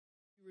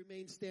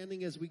Remain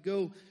standing as we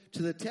go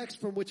to the text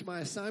from which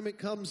my assignment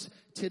comes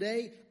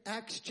today,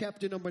 Acts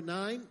chapter number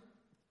 9.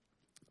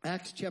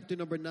 Acts chapter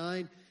number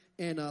 9.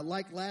 And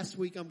like last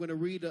week, I'm going to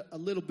read a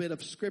little bit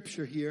of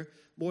scripture here,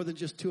 more than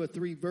just 2 or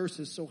 3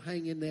 verses, so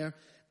hang in there.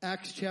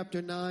 Acts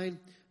chapter 9,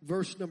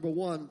 verse number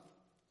 1.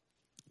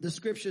 The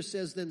scripture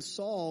says, "Then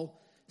Saul,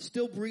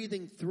 still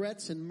breathing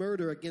threats and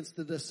murder against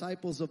the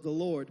disciples of the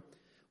Lord,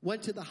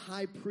 went to the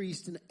high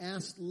priest and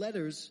asked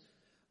letters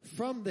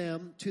from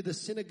them to the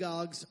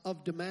synagogues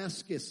of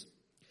Damascus,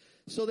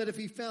 so that if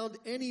he found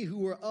any who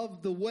were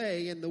of the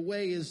way," and the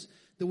way is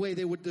the way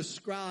they would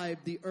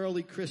describe the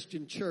early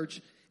Christian church,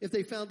 "if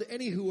they found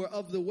any who were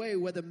of the way,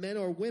 whether men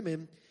or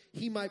women,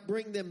 he might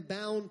bring them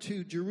bound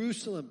to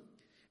Jerusalem.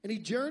 And he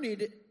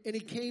journeyed, and he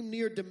came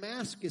near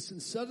Damascus,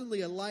 and suddenly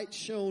a light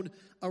shone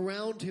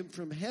around him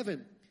from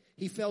heaven.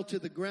 He fell to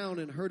the ground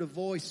and heard a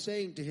voice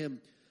saying to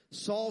him,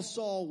 'Saul,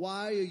 Saul,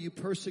 why are you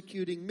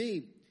persecuting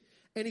me?'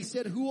 And he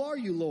said, 'Who are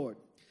you, Lord?'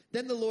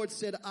 Then the Lord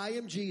said, 'I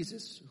am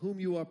Jesus, whom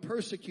you are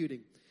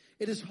persecuting.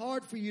 It is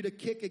hard for you to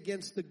kick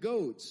against the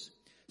goads.'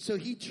 So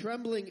he,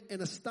 trembling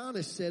and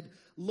astonished, said,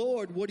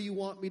 'Lord, what do you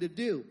want me to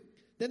do?'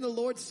 Then the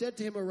Lord said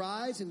to him,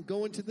 'Arise and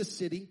go into the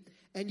city,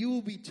 and you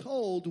will be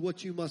told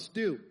what you must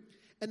do.'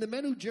 And the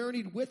men who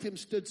journeyed with him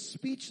stood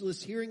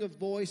speechless, hearing a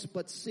voice,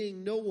 but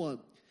seeing no one.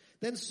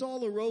 Then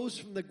Saul arose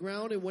from the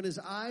ground, and when his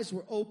eyes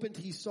were opened,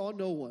 he saw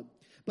no one.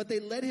 But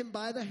they led him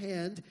by the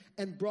hand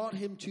and brought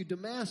him to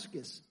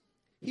Damascus.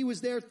 He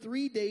was there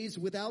 3 days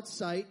without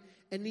sight,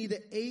 and neither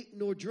ate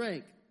nor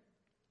drank.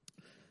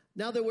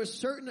 Now there was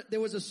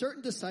a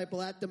certain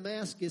disciple at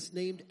Damascus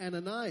named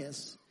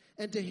Ananias.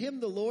 And to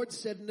him the Lord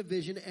said in a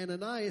vision,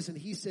 'Ananias,' and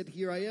he said,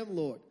 'Here I am,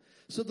 Lord.'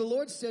 So the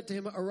Lord said to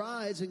him,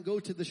 'Arise and go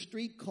to the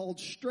street called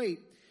Straight,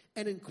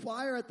 and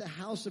inquire at the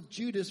house of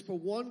Judas for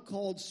one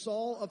called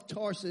Saul of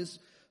Tarsus,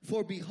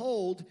 for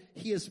behold,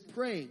 he is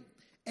praying.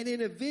 And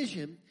in a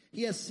vision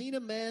he has seen a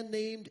man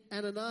named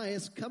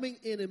Ananias coming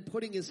in and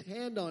putting his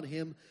hand on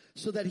him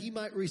so that he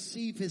might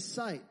receive his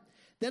sight.'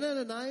 Then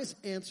Ananias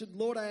answered,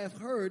 'Lord, I have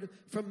heard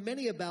from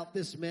many about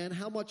this man,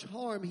 how much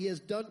harm he has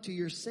done to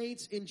your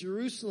saints in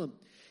Jerusalem.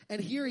 And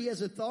here he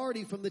has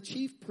authority from the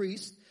chief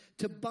priests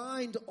to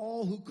bind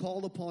all who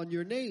call upon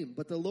your name.'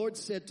 But the Lord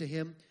said to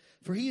him,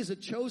 'For he is a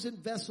chosen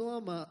vessel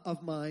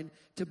of mine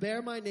to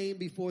bear my name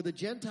before the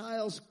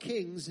Gentiles,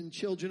 kings, and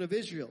children of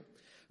Israel.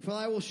 For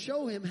I will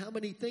show him how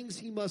many things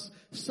he must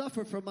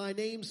suffer for my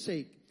name's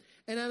sake.'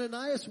 And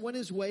Ananias went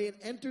his way and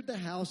entered the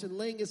house, and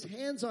laying his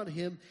hands on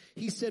him,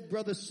 he said,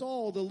 'Brother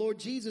Saul, the Lord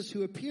Jesus,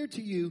 who appeared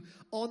to you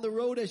on the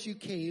road as you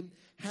came,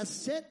 has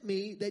sent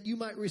me that you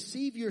might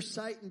receive your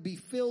sight and be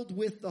filled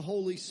with the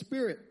Holy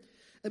Spirit.'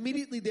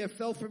 Immediately there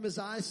fell from his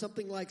eyes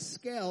something like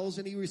scales,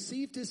 and he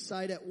received his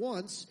sight at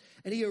once,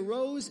 and he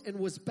arose and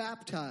was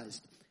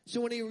baptized.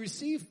 So when he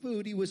received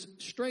food, he was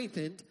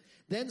strengthened.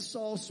 Then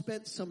Saul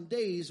spent some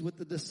days with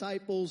the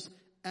disciples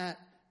at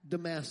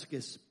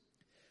Damascus."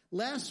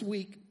 Last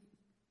week,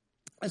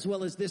 as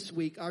well as this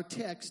week, our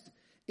text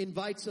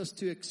invites us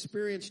to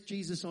experience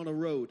Jesus on a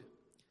road.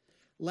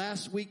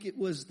 Last week it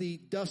was the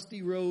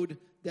dusty road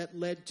that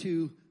led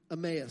to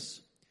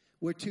Emmaus,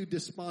 where 2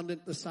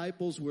 despondent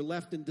disciples were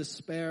left in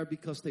despair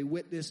because they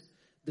witnessed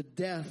the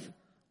death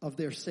of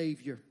their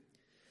Savior.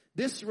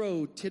 This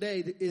road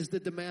today is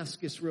the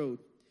Damascus road.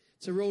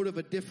 It's a road of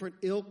a different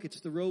ilk.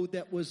 It's the road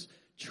that was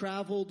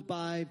traveled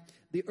by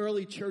the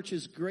early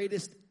church's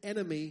greatest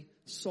enemy,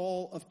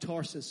 Saul of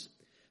Tarsus,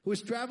 who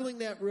was traveling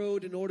that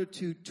road in order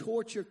to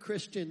torture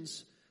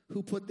Christians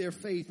who put their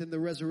faith in the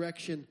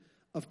resurrection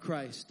of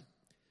Christ.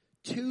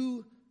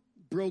 2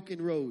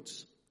 broken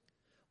roads.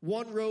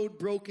 One road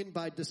broken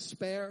by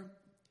despair,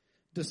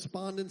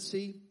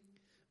 despondency,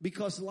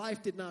 because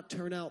life did not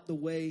turn out the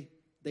way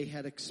they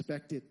had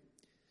expected.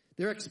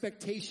 Their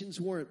expectations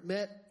weren't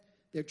met.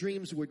 Their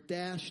dreams were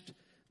dashed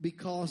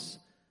because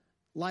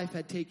life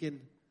had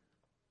taken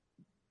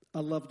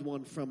a loved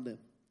one from them.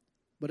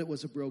 But it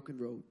was a broken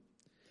road.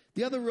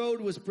 The other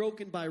road was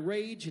broken by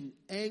rage and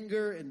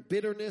anger and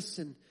bitterness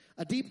and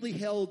a deeply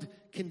held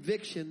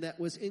conviction that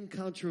was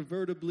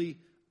incontrovertibly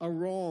a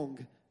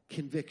wrong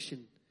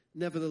conviction.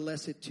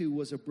 Nevertheless, it too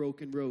was a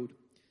broken road.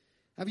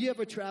 Have you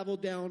ever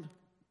traveled down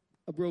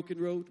a broken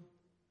road?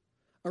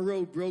 A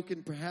road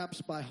broken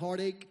perhaps by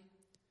heartache,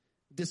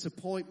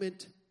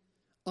 disappointment,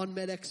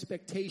 unmet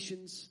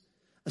expectations,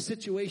 a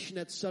situation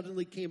that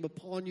suddenly came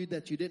upon you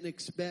that you didn't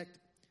expect,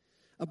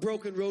 a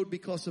broken road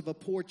because of a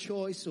poor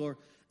choice or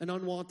an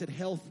unwanted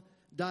health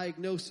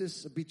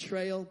diagnosis, a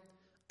betrayal,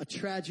 a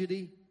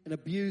tragedy, an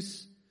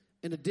abuse,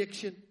 an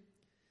addiction.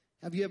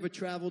 Have you ever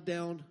traveled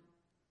down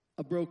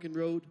a broken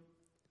road?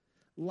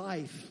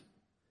 Life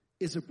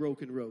is a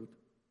broken road.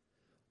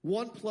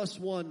 1 +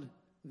 1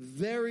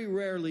 very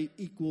rarely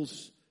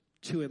equals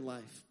 2 in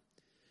life.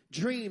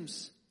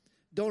 Dreams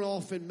don't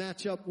often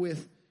match up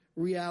with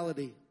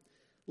reality.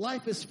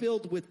 Life is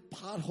filled with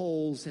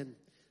potholes and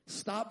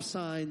stop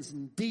signs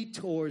and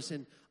detours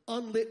and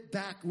unlit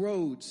back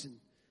roads. And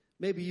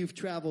maybe you've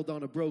traveled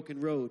on a broken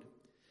road.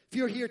 If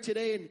you're here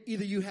today and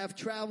either you have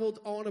traveled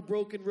on a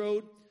broken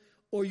road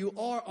or you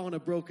are on a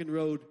broken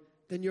road,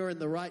 then you're in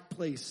the right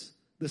place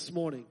this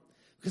morning.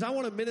 Because I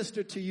want to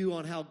minister to you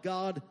on how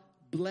God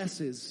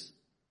blesses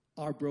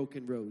our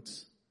broken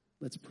roads.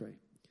 Let's pray.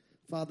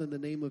 Father, in the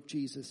name of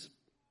Jesus,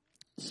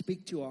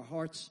 speak to our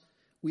hearts.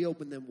 We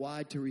open them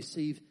wide to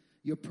receive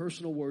your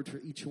personal word for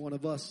each one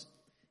of us.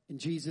 In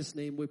Jesus'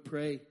 name we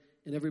pray.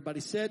 And everybody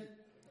said,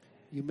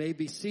 you may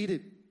be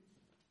seated.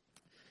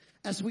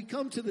 As we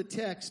come to the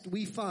text,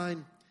 we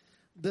find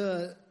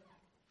the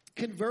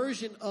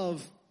conversion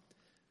of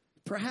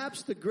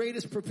perhaps the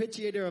greatest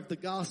propitiator of the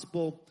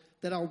gospel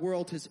that our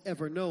world has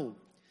ever known.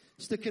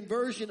 It's the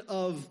conversion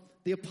of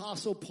the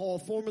Apostle Paul,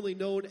 formerly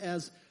known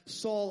as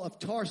Saul of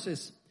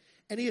Tarsus.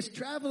 And he is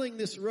traveling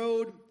this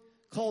road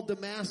called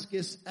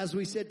Damascus, as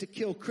we said, to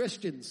kill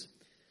Christians.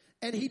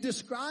 And he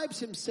describes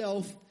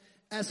himself,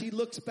 as he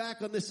looks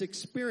back on this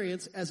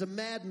experience, as a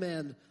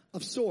madman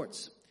of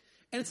sorts.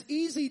 And it's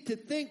easy to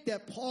think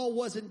that Paul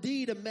was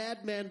indeed a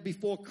madman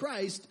before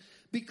Christ,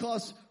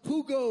 because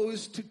who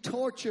goes to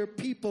torture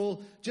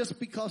people just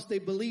because they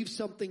believe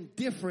something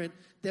different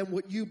than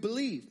what you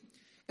believe?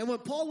 And when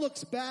Paul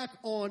looks back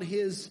on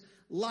his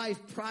life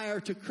prior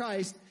to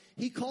Christ,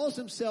 he calls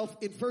himself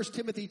in 1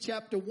 Timothy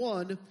chapter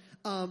 1,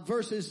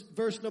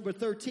 verse number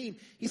 13.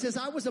 He says,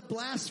 I was a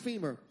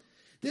blasphemer.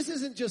 This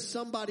isn't just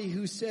somebody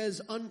who says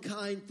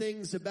unkind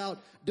things about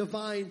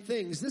divine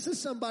things. This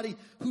is somebody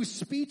whose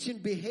speech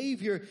and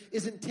behavior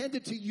is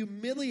intended to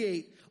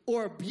humiliate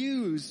or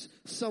abuse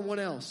someone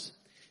else.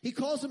 He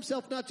calls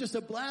himself not just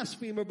a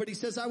blasphemer, but he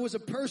says, I was a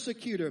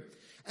persecutor.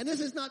 And this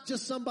is not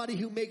just somebody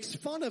who makes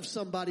fun of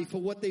somebody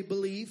for what they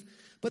believe,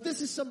 but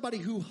this is somebody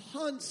who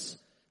hunts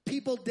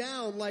people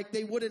down like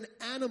they would an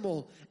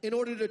animal in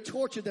order to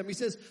torture them. He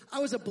says, I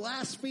was a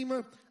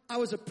blasphemer. I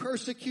was a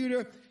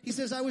persecutor. He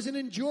says, I was an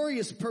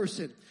injurious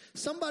person.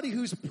 Somebody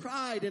whose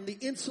pride and the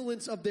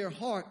insolence of their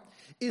heart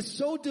is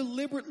so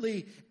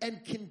deliberately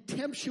and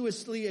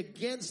contemptuously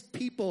against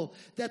people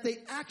that they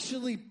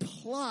actually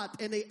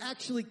plot and they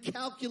actually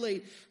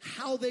calculate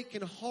how they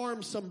can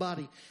harm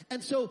somebody.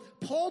 And so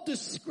Paul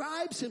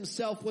describes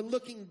himself when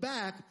looking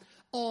back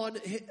on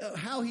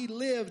how he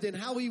lived and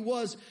how he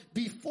was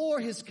before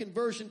his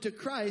conversion to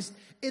Christ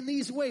in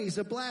these ways: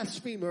 a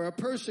blasphemer, a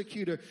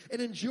persecutor,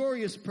 an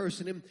injurious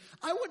person. And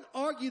I wouldn't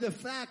argue the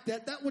fact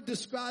that that would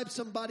describe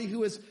somebody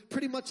who is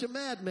pretty much a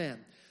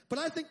madman. But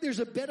I think there's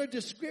a better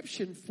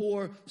description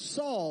for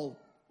Saul,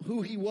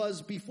 who he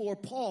was before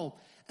Paul,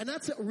 and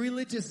that's a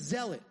religious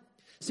zealot.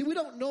 See, we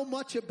don't know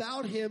much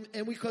about him,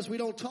 and because we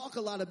don't talk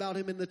a lot about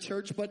him in the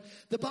church, but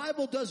the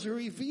Bible does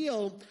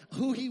reveal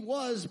who he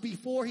was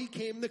before he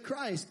came to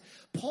Christ.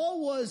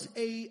 Paul was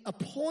a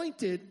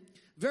appointed,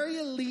 very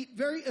elite,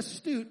 very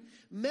astute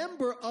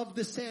member of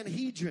the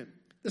Sanhedrin.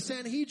 The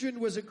Sanhedrin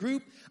was a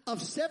group of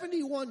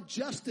 71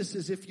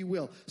 justices, if you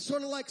will,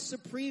 sort of like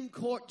Supreme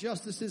Court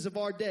justices of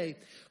our day,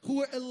 who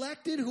were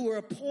elected, who were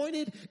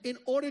appointed in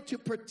order to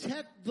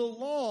protect the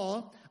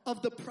law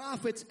of the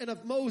prophets and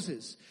of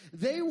Moses.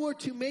 They were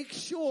to make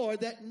sure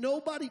that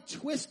nobody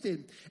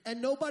twisted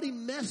and nobody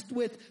messed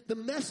with the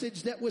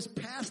message that was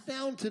passed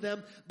down to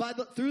them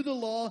through the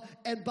law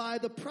and by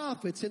the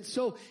prophets. And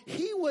so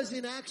he was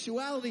in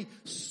actuality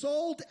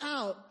sold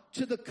out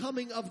to the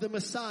coming of the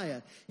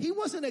Messiah. He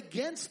wasn't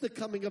against the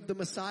coming of the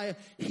Messiah.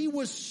 He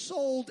was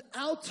sold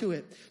out to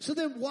it. So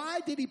then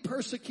why did he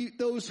persecute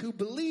those who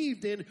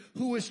believed in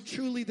who was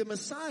truly the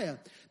Messiah?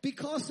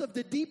 Because of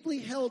the deeply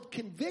held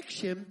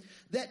conviction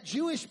that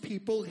Jewish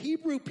people,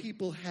 Hebrew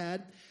people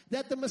had,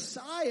 that the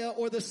Messiah,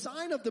 or the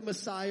sign of the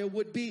Messiah,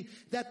 would be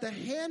that the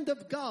hand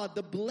of God,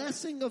 the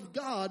blessing of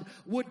God,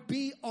 would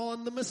be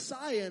on the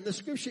Messiah. And the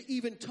scripture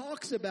even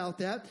talks about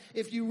that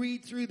if you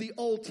read through the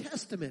Old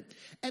Testament.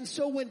 And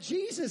so when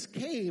Jesus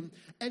came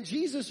and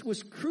Jesus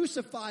was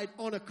crucified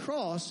on a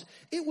cross,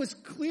 it was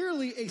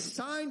clearly a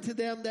sign to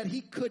them that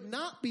he could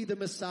not be the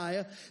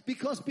Messiah,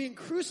 because being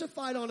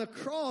crucified on a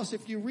cross,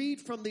 if you read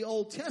from the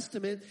Old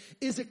Testament,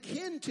 is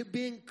akin to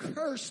being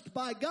cursed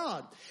by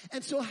God.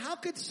 And so how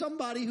could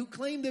somebody who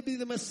claimed to be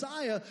the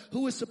Messiah,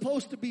 who was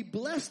supposed to be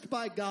blessed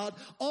by God,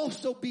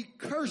 also be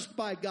cursed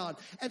by God?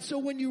 And so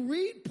when you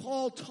read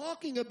Paul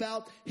talking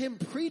about him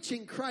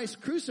preaching Christ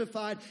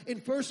crucified in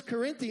 1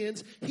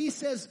 Corinthians, he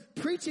says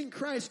preaching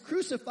Christ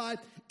crucified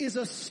is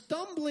a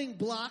stumbling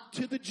block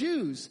to the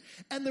Jews.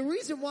 And the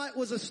reason why it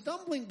was a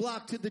stumbling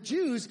block to the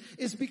Jews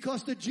is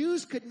because the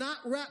Jews could not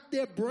wrap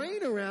their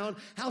brain around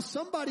how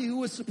somebody who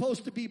was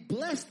supposed to be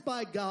blessed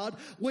by God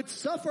would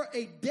suffer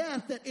a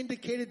death that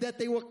indicated that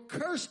they were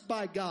cursed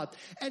by God.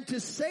 And to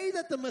say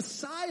that the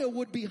Messiah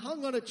would be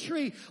hung on a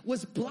tree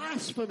was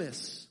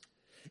blasphemous.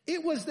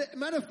 It was the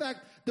matter of fact,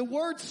 the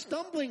word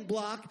stumbling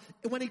block,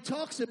 when he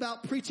talks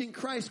about preaching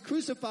Christ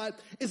crucified,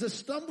 is a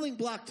stumbling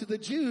block to the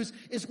Jews,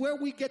 is where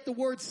we get the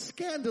word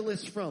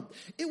scandalous from.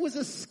 It was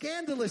a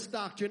scandalous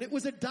doctrine. It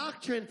was a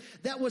doctrine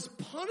that was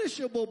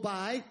punishable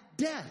by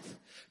death.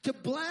 To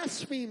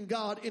blaspheme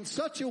God in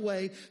such a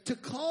way, to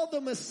call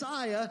the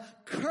Messiah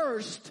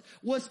cursed,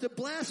 was to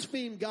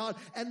blaspheme God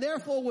and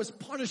therefore was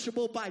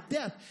punishable by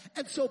death.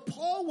 And so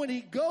Paul, when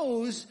he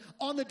goes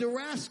on the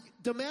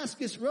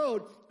Damascus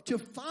Road to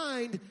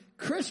find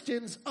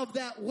Christians of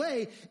that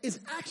way, is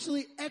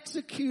actually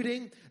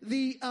executing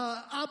the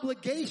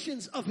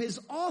obligations of his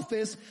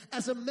office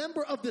as a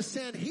member of the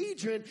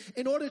Sanhedrin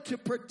in order to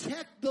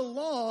protect the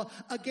law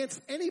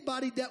against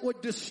anybody that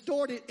would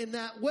distort it in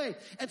that way.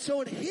 And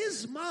so in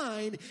his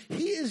mind,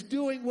 he is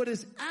doing what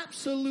is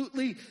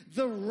absolutely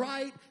the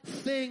right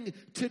thing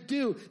to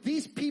do.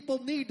 These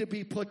people need to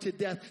be put to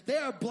death. They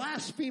are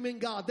blaspheming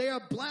God. They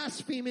are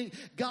blaspheming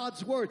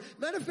God's word.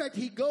 Matter of fact,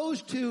 he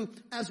goes to,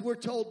 as we're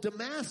told,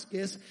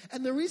 Damascus.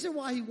 And the reason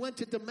why he went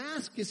to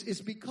Damascus is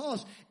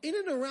because in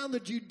and around the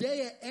Judea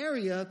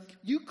area,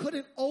 you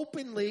couldn't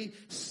openly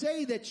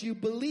say that you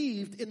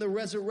believed in the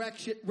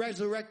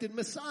resurrected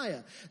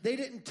Messiah. They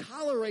didn't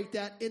tolerate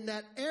that in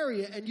that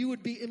area, and you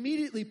would be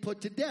immediately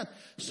put to death.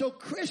 So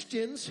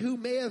Christians who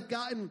may have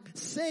gotten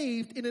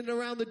saved in and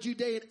around the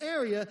Judean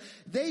area,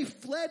 they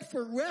fled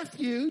for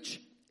refuge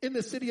in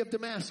the city of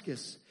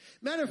Damascus.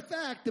 Matter of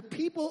fact, the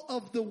people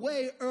of the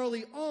way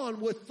early on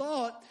were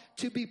thought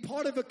to be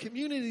part of a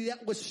community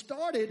that was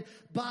started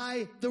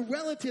by the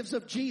relatives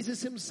of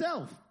Jesus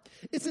himself.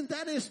 Isn't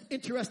that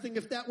interesting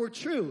if that were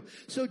true?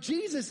 So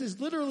Jesus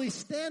is literally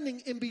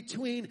standing in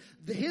between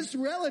his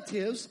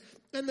relatives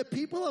and the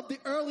people of the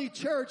early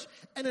church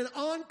and an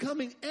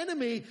oncoming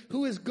enemy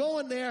who is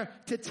going there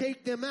to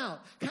take them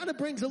out. Kind of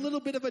brings a little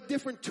bit of a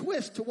different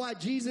twist to why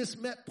Jesus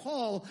met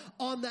Paul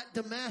on that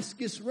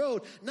Damascus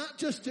road. Not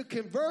just to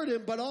convert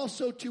him, but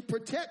also to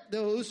protect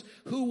those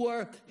who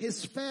were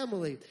his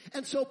family.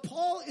 And so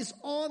Paul is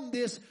on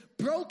this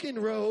broken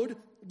road,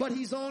 but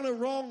he's on a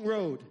wrong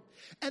road.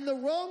 And the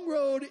wrong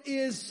road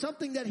is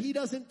something that he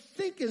doesn't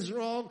think is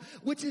wrong,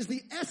 which is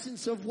the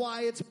essence of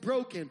why it's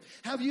broken.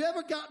 Have you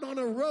ever gotten on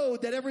a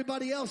road that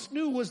everybody else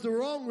knew was the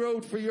wrong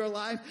road for your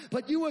life,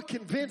 but you were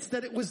convinced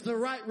that it was the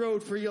right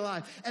road for your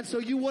life? And so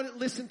you wouldn't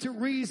listen to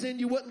reason.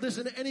 You wouldn't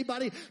listen to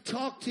anybody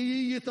talk to you.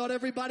 You thought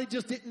everybody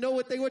just didn't know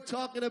what they were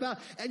talking about,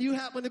 and you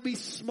happen to be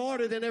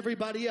smarter than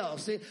everybody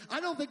else. See,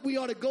 I don't think we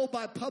ought to go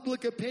by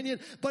public opinion,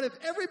 but if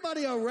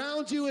everybody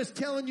around you is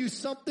telling you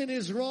something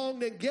is wrong,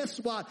 then guess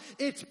what?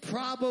 It's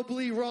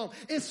probably wrong.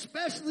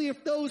 Especially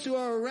if those who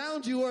are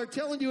around you are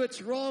telling you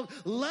it's wrong,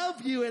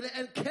 love you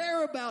and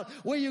care about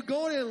where you're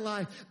going in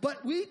life.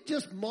 But we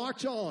just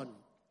march on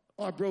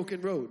our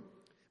broken road.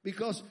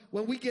 Because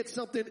when we get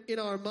something in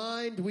our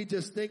mind, we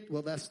just think,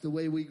 well, that's the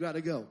way we got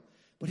to go.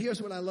 But here's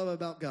what I love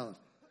about God.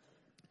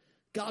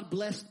 God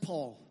blessed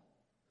Paul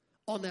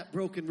on that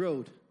broken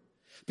road.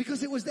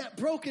 Because it was that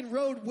broken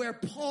road where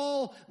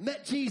Paul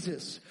met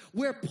Jesus,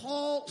 where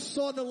Paul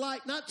saw the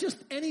light, not just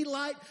any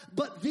light,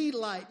 but the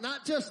light,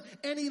 not just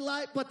any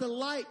light, but the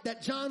light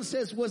that John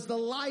says was the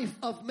life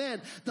of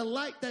men, the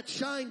light that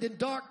shined in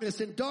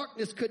darkness and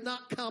darkness could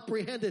not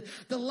comprehend it,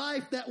 the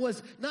life that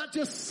was not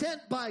just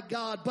sent by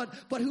God,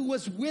 but who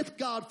was with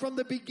God from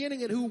the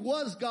beginning and who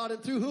was God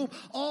and through whom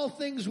all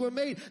things were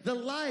made, the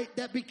light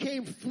that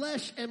became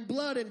flesh and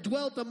blood and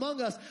dwelt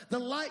among us, the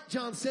light,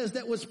 John says,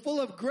 that was full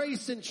of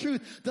grace and truth,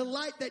 the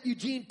light that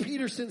Eugene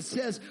Peterson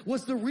says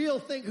was the real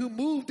thing who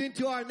moved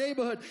into our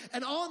neighborhood.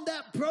 And on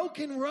that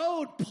broken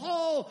road,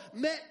 Paul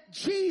met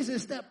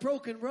Jesus. That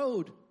broken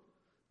road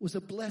was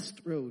a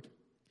blessed road.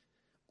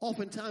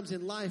 Oftentimes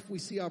in life, we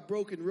see our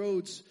broken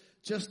roads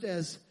just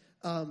as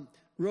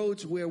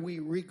roads where we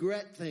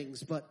regret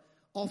things. But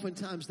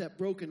oftentimes that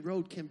broken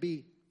road can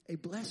be a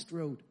blessed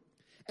road.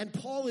 And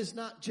Paul is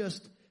not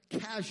just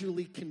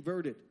casually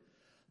converted.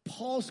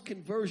 Paul's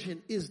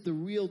conversion is the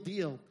real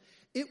deal.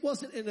 It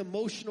wasn't an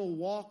emotional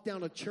walk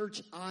down a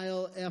church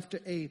aisle after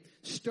a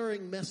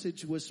stirring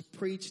message was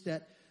preached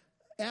that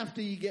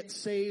after you get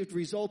saved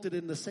resulted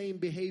in the same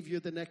behavior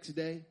the next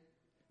day.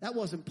 That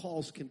wasn't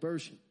Paul's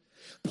conversion.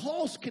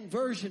 Paul's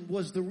conversion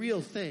was the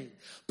real thing.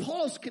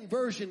 Paul's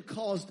conversion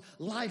caused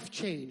life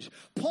change.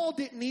 Paul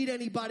didn't need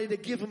anybody to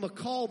give him a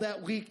call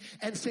that week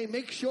and say,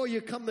 make sure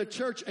you come to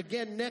church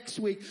again next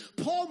week.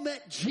 Paul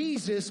met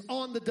Jesus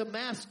on the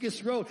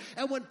Damascus road.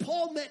 And when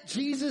Paul met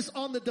Jesus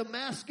on the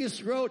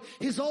Damascus road,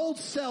 his old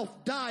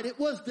self died. It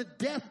was the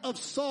death of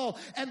Saul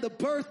and the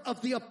birth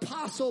of the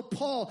apostle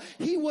Paul.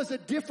 He was a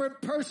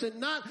different person,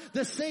 not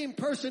the same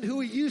person who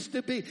he used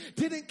to be.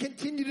 Didn't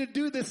continue to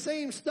do the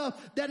same stuff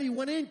that he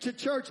went into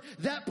to church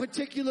that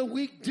particular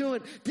week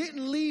doing.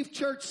 Didn't leave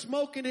church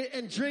smoking it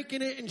and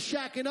drinking it and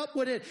shacking up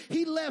with it.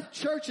 He left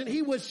church and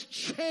he was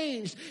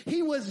changed.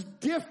 He was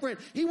different.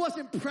 He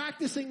wasn't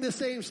practicing the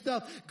same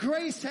stuff.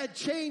 Grace had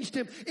changed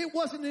him. It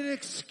wasn't an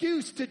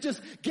excuse to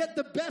just get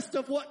the best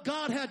of what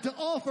God had to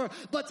offer,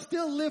 but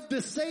still live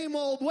the same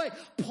old way.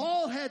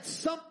 Paul had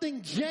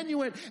something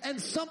genuine and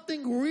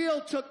something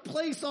real took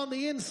place on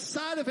the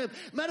inside of him.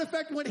 Matter of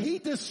fact, when he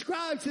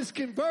describes his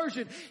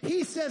conversion,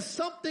 he says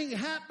something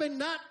happened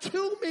not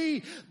to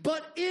me,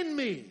 but in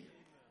me.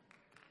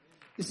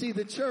 You see,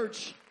 the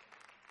church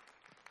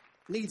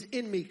needs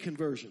in me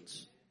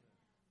conversions,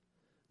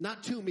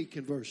 not to me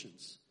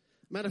conversions.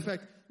 Matter of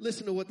fact,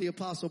 listen to what the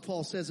Apostle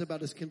Paul says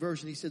about his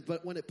conversion. He says,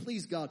 but when it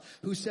pleased God,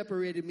 who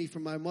separated me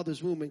from my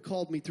mother's womb and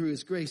called me through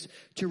his grace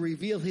to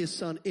reveal his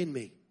son in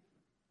me,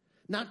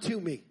 not to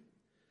me.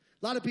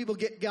 A lot of people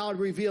get God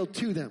revealed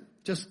to them.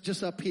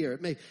 Just up here.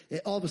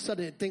 All of a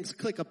sudden things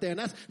click up there.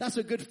 And that's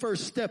a good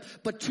first step.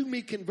 But to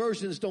me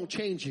conversions don't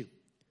change you.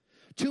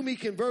 To me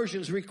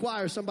conversions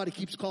require somebody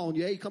keeps calling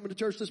you. Hey, coming to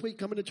church this week?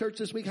 Coming to church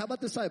this week? How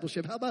about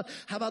discipleship? How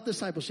about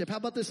discipleship? How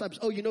about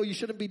discipleship? Oh, you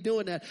shouldn't be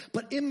doing that.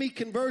 But in me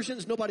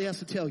conversions, nobody has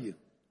to tell you.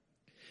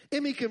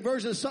 In me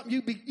conversion is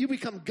something you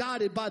become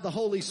guided by the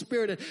Holy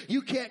Spirit, and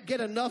you can't get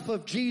enough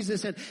of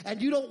Jesus,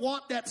 and you don't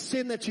want that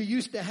sin that you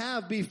used to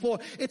have before.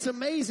 It's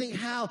amazing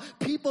how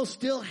people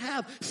still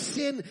have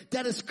sin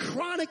that is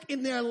chronic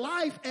in their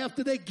life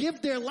after they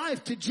give their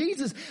life to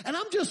Jesus. And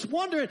I'm just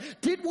wondering,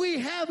 did we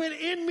have an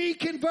in me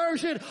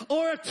conversion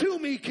or a to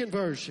me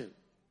conversion?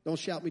 Don't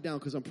shout me down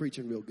because I'm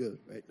preaching real good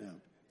right now.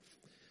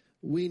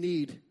 We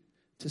need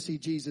to see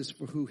Jesus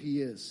for who he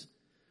is.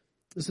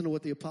 Listen to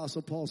what the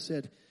Apostle Paul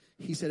said.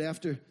 He said,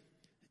 after,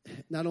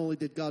 not only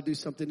did God do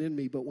something in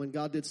me, but when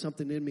God did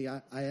something in me,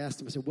 I asked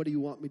him, I said, what do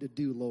you want me to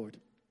do, Lord?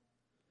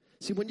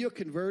 See, when you're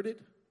converted,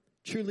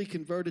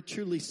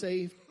 truly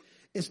saved,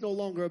 it's no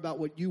longer about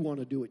what you want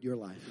to do with your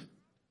life.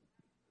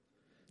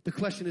 The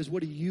question is,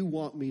 what do you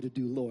want me to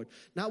do, Lord?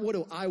 Not what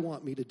do I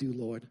want me to do,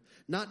 Lord?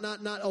 Not,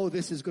 oh,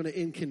 this is going to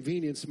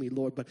inconvenience me,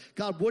 Lord. But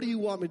God, what do you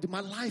want me to do?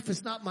 My life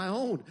is not my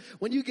own.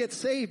 When you get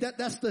saved,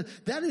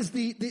 that is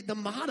the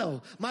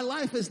motto. My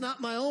life is not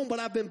my own, but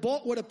I've been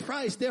bought with a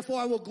price. Therefore,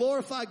 I will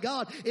glorify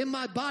God in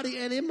my body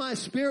and in my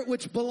spirit,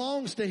 which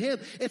belongs to him.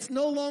 It's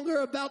no longer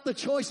about the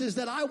choices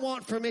that I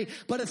want for me,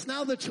 but it's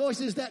now the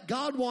choices that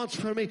God wants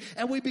for me.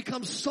 And we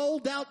become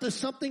sold out to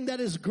something that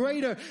is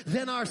greater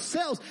than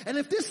ourselves. And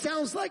if this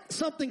sounds like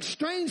something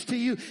strange to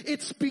you,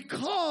 it's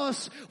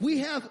because we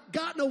have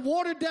gotten a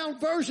watered down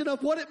version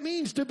of what it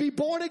means to be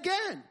born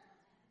again.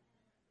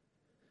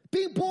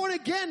 Being born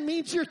again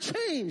means you're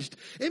changed.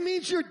 It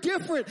means you're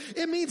different.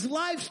 It means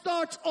life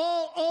starts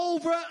all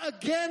over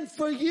again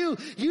for you.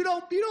 You're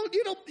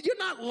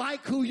not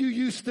like who you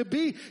used to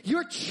be.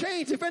 You're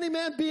changed. If any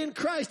man be in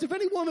Christ, if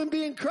any woman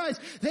be in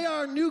Christ, they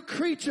are a new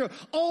creature.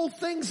 Old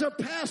things are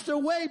passed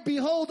away.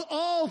 Behold,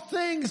 all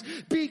things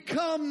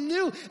become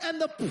new. And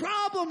the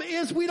problem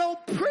is we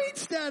don't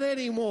preach that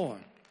anymore.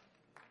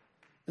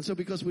 And so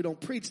because we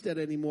don't preach that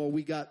anymore,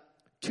 we got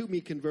to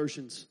me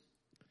conversions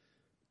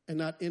and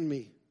not in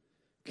me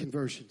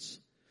conversions.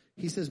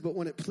 He says, but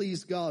when it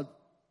pleased God,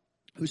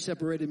 who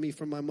separated me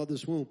from my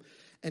mother's womb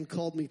and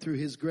called me through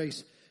his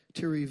grace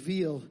to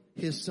reveal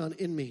his son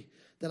in me,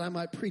 that I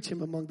might preach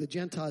him among the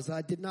Gentiles,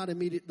 I did not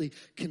immediately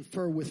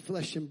confer with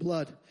flesh and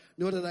blood,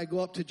 nor did I go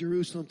up to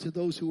Jerusalem to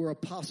those who were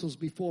apostles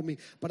before me,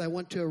 but I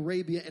went to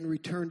Arabia and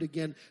returned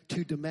again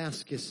to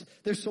Damascus.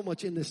 There's so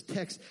much in this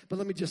text, but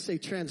let me just say,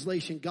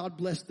 translation, God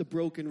blessed the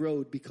broken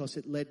road because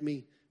it led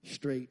me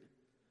straight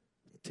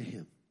to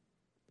him.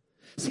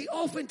 See,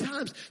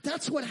 oftentimes,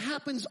 that's what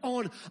happens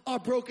on our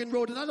broken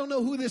road. And I don't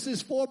know who this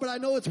is for, but I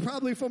know it's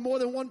probably for more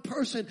than one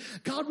person.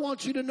 God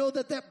wants you to know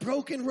that that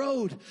broken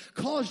road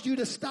caused you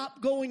to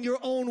stop going your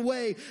own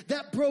way.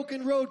 That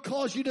broken road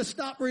caused you to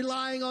stop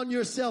relying on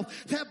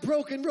yourself. That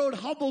broken road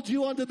humbled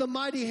you under the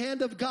mighty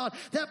hand of God.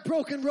 That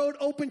broken road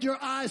opened your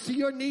eyes to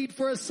your need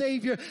for a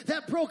Savior.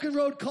 That broken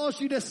road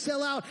caused you to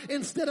sell out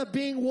instead of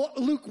being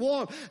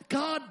lukewarm.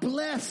 God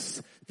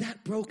bless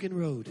that broken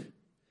road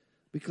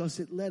because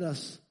it led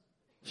us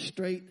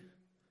straight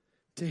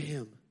to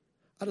him.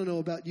 I don't know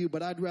about you,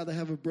 but I'd rather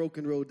have a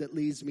broken road that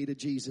leads me to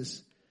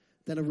Jesus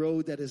than a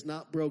road that is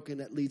not broken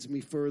that leads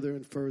me further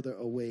and further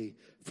away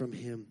from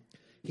him.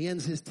 He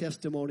ends his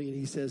testimony and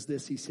he says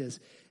this, he says,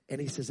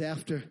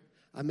 after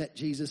I met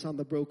Jesus on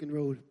the broken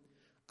road,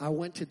 I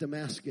went to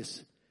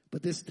Damascus,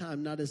 but this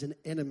time not as an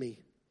enemy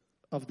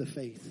of the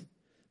faith,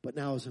 but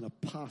now as an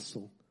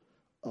apostle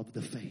of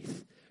the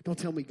faith. Don't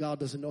tell me God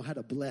doesn't know how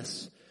to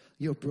bless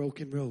your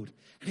broken road.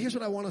 And here's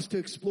what I want us to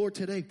explore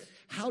today.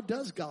 How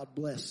does God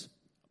bless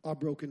our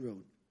broken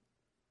road?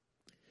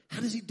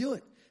 How does he do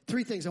it?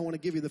 3 things I want to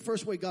give you. The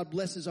first way God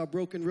blesses our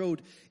broken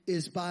road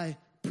is by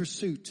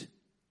pursuit.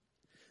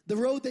 The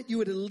road that you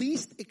would at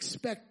least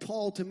expect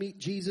Paul to meet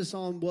Jesus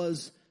on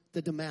was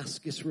the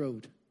Damascus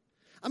road.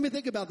 I mean,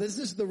 think about this.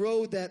 This is the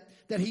road that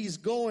he's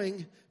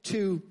going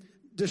to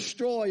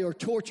destroy or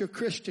torture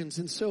Christians.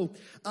 And so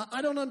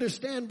I don't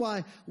understand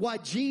why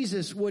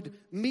Jesus would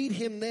meet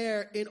him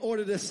there in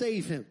order to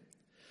save him.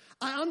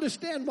 I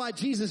understand why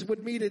Jesus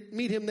would meet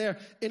him there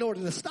in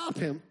order to stop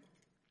him.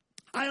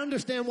 I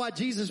understand why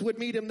Jesus would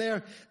meet him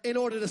there in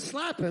order to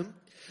slap him.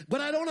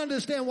 But I don't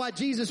understand why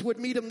Jesus would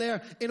meet him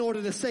there in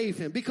order to save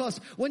him. Because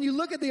when you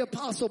look at the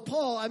Apostle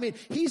Paul, I mean,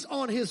 he's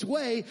on his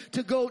way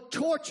to go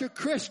torture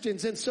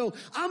Christians. And so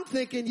I'm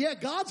thinking, yeah,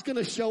 God's going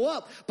to show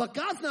up. But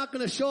God's not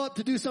going to show up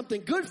to do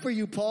something good for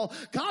you, Paul.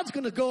 God's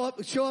going to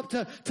show up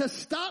to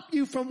stop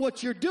you from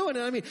what you're doing.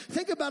 And I mean,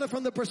 think about it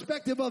from the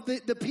perspective of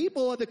the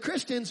people or the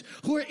Christians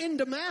who are in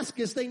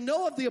Damascus. They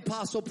know of the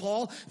Apostle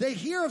Paul. They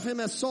hear of him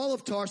as Saul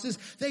of Tarsus.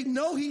 They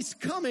know he's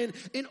coming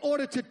in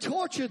order to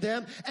torture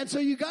them. And so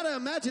you got to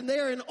imagine they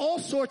are in all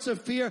sorts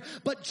of fear,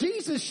 but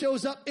Jesus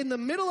shows up in the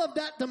middle of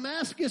that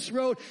Damascus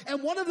road,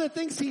 and one of the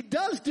things he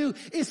does do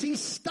is he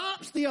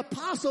stops the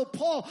Apostle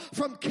Paul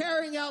from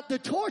carrying out the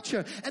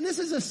torture. And this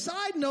is a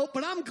side note,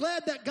 but I'm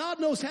glad that God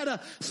knows how to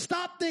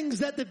stop things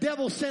that the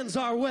devil sends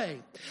our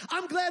way.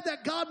 I'm glad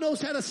that God knows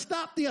how to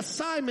stop the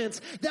assignments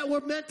that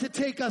were meant to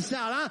take us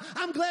out.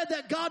 I'm glad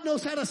that God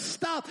knows how to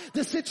stop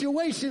the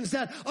situations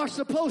that are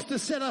supposed to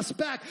set us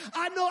back.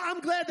 I'm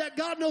glad that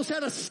God knows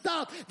how to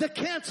stop the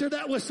cancer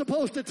that was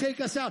supposed to take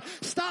us out.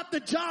 Stop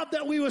the job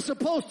that we were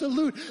supposed to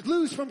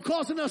lose from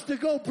causing us to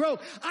go broke.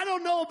 I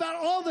don't know about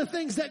all the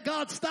things that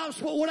God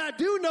stops, but what I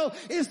do know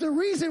is the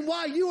reason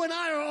why you and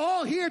I are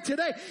all here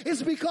today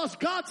is because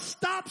God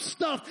stops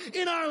stuff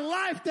in our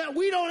life that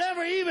we don't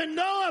ever even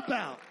know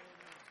about.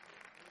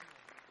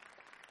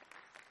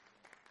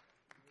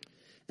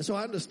 And so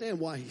I understand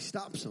why he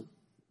stops them.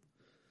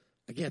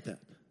 I get that.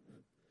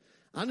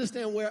 I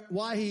understand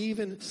why he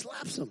even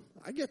slaps them.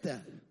 I get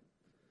that.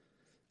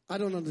 I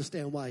don't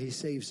understand why he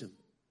saves him.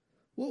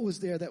 What was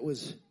there that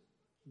was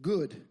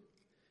good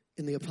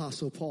in the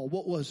Apostle Paul?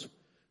 What was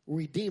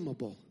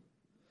redeemable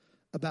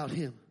about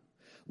him?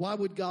 Why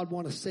would God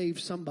want to save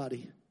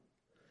somebody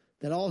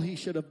that all he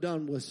should have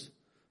done was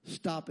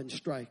stop and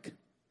strike?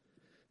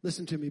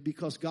 Listen to me,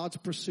 because God's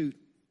pursuit,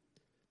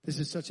 this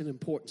is such an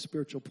important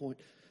spiritual point,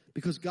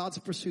 because God's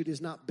pursuit is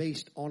not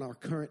based on our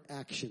current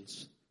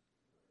actions.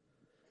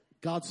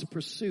 God's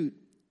pursuit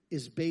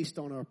is based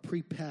on our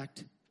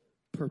pre-packed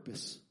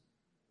purpose.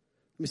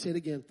 Let me say it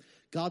again.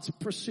 God's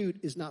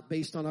pursuit is not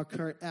based on our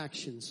current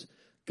actions.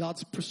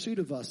 God's pursuit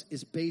of us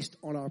is based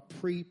on our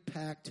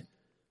pre-packed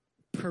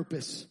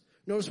purpose.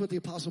 Notice what the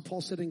Apostle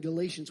Paul said in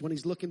Galatians when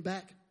he's looking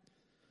back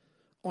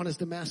on his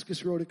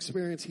Damascus Road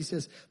experience. He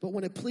says, but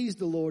when it pleased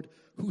the Lord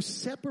who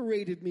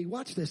separated me,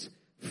 watch this,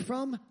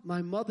 from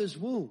my mother's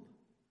womb,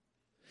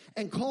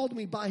 and called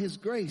me by his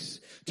grace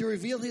to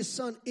reveal his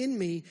son in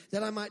me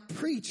that I might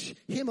preach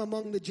him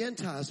among the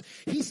Gentiles.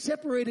 He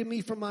separated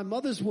me from my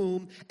mother's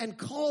womb and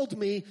called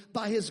me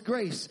by his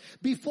grace.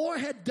 Before I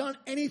had done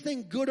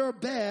anything good or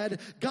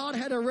bad, God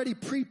had already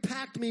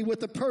pre-packed me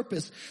with a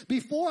purpose.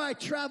 Before I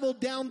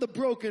traveled down the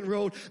broken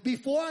road,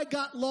 before I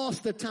got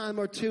lost a time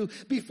or two,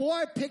 before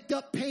I picked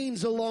up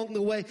pains along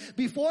the way,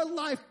 before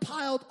life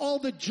piled all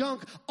the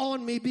junk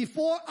on me,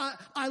 before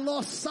I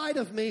lost sight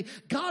of me,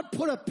 God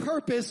put a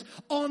purpose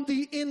on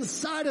the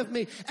inside of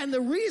me. And the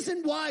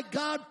reason why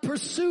God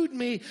pursued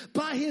me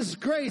by his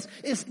grace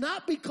is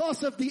not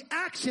because of the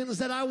actions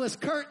that I was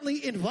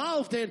currently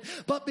involved in,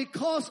 but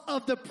because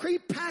of the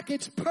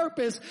prepackaged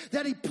purpose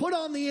that he put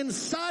on the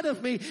inside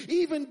of me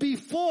even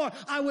before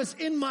I was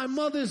in my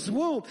mother's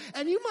womb.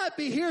 And you might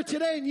be here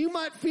today and you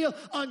might feel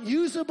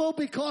unusable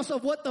because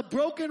of what the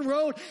broken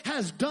road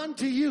has done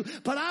to you.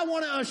 But I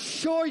want to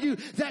assure you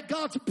that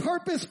God's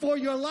purpose for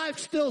your life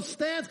still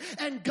stands,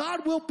 and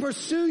God will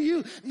pursue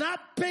you not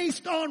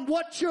based on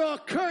what you're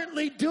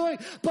currently doing,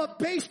 but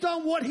based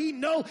on what he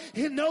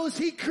knows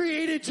he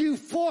created you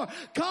for.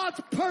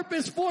 God's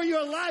purpose for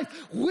your life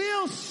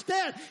will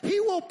stand. He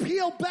will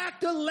peel back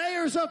the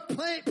layers of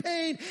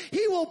pain.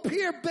 He will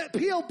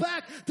peel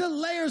back the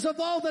layers of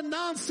all the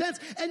nonsense,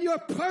 and your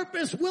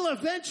purpose will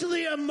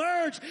eventually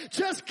emerge.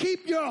 Just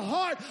keep your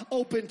heart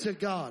open to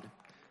God.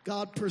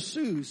 God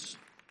pursues,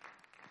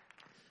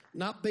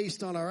 not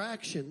based on our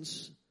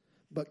actions,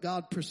 but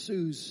God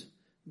pursues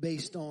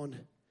based on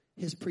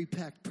his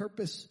pre-packed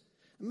purpose.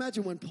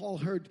 Imagine when Paul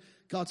heard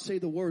God say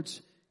the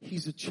words,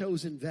 he's a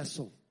chosen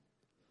vessel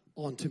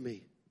unto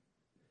me.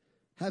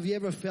 Have you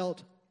ever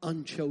felt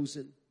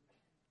unchosen?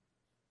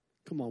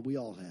 Come on, we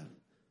all have.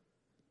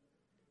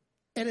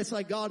 And it's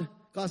like God's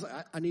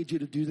like, I need you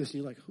to do this.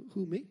 And you're like,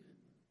 who me?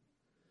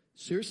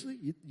 Seriously?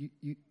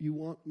 You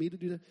want me to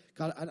do that?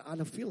 God, I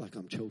don't feel like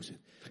I'm chosen.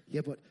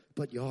 Yeah, but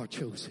you are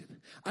chosen.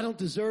 I don't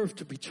deserve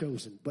to be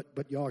chosen,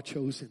 but you are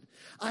chosen.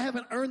 I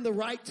haven't earned the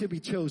right to be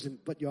chosen,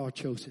 but you are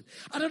chosen.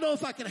 I don't know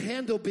if I can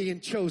handle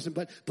being chosen,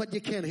 but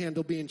you can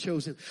handle being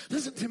chosen.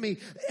 Listen to me.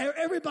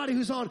 Everybody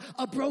who's on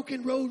a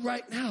broken road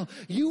right now,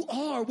 you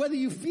are, whether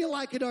you feel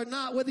like it or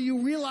not, whether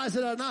you realize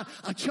it or not,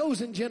 a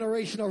chosen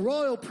generation, a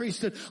royal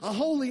priesthood, a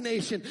holy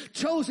nation,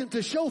 chosen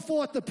to show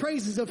forth the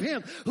praises of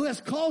him who has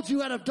called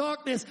you out of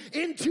darkness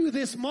into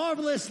this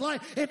marvelous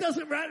light. It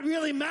doesn't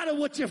really matter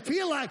what you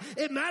feel like.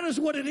 It matters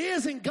what it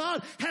is. And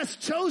God has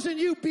chosen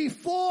you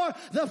before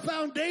the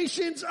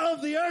foundations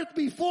of the earth,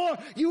 before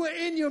you were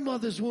in your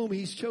mother's womb.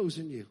 He's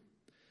chosen you.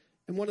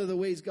 And one of the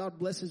ways God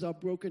blesses our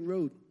broken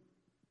road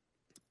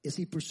is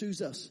he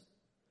pursues us.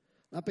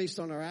 Not based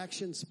on our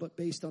actions, but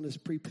based on his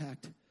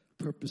pre-packed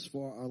purpose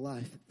for our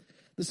life.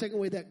 The second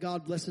way that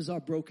God blesses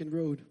our broken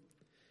road,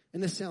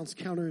 and this sounds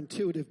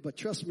counterintuitive, but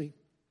trust me,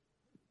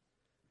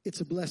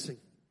 it's a blessing.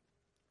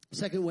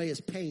 Second way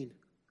is pain.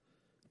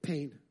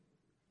 Pain.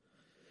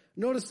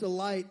 Notice the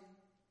light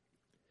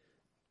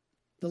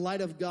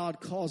of God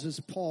causes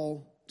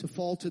Paul to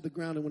fall to the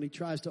ground, and when he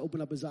tries to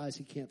open up his eyes,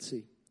 he can't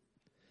see.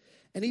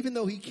 And even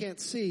though he can't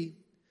see,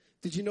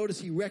 did you notice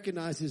he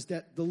recognizes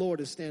that the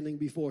Lord is standing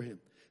before him?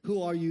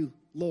 Who are you,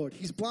 Lord?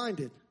 He's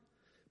blinded,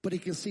 but he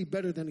can see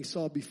better than he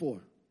saw before.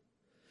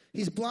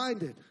 He's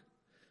blinded,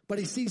 but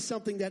he sees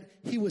something that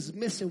he was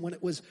missing when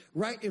it was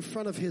right in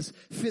front of his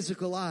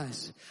physical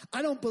eyes.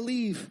 I don't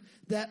believe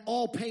that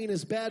all pain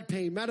is bad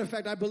pain. Matter of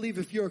fact, I believe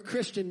if you're a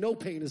Christian, no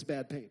pain is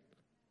bad pain.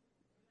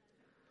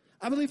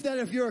 I believe that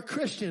if you're a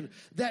Christian,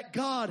 that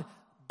God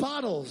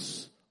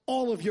bottles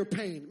all of your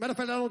pain. Matter of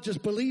fact, I don't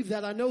just believe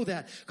that, I know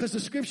that. Because the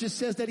scripture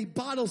says that he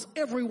bottles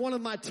every one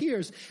of my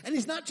tears. And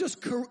he's not just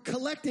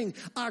collecting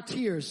our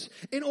tears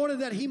in order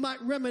that he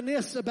might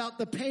reminisce about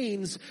the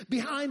pains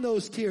behind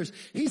those tears.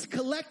 He's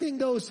collecting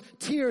those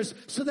tears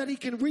so that he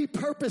can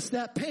repurpose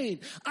that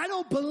pain. I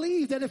don't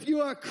believe that if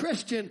you are a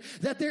Christian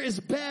that there is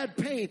bad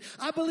pain.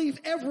 I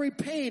believe every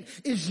pain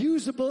is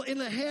usable in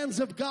the hands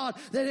of God,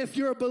 that if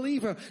you're a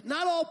believer,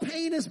 not all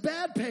pain is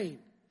bad pain.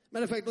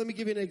 Matter of fact, let me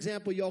give you an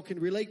example y'all can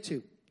relate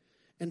to.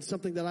 And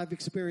something that I've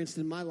experienced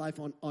in my life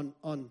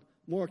on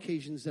more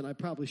occasions than I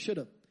probably should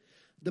have.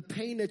 The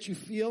pain that you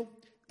feel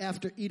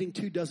after eating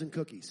 2 dozen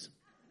cookies.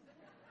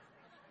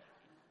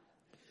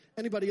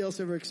 Anybody else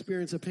ever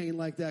experience a pain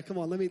like that? Come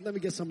on, let me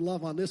get some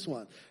love on this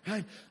one.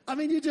 Right? I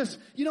mean,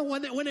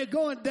 when they're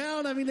going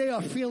down, I mean, they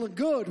are feeling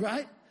good,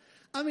 right?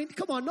 I mean,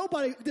 come on,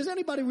 does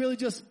anybody really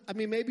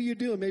maybe you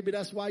do, and maybe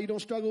that's why you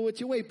don't struggle with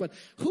your weight, but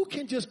who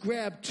can just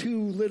grab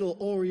 2 little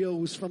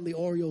Oreos from the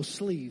Oreo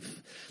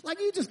sleeve? Like,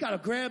 you just gotta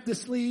grab the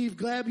sleeve,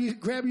 grab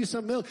you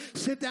some milk,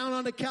 sit down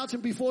on the couch,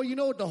 and before you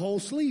know it, the whole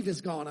sleeve is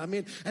gone. I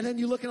mean, and then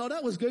you look and, oh,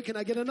 that was good, can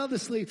I get another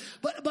sleeve?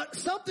 But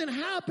something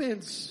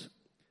happens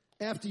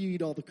after you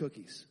eat all the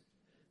cookies.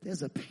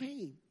 There's a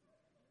pain.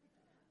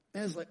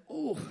 And it's like,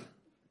 oh,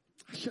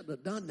 I shouldn't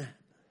have done that.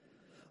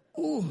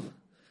 Oh,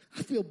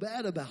 I feel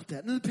bad about that.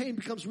 And then the pain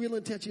becomes real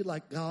intense. You're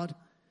like, God,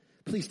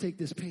 please take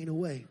this pain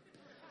away.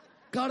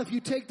 God, if you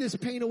take this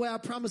pain away, I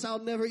promise I'll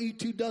never eat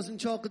 2 dozen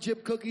chocolate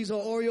chip cookies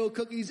or Oreo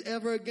cookies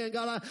ever again.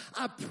 God,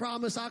 I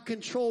promise I'll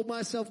control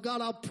myself.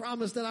 God, I'll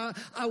promise that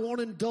I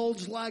won't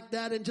indulge like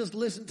that and just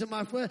listen to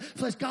my flesh.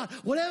 God,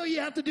 whatever you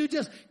have to do,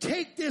 just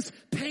take this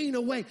pain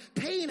away.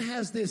 Pain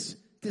has this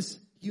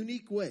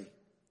unique way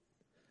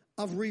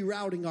of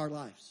rerouting our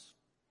lives.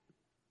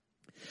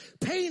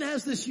 Pain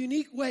has this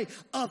unique way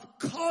of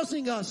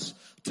causing us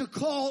to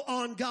call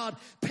on God.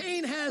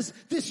 Pain has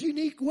this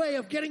unique way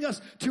of getting us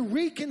to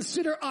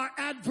reconsider our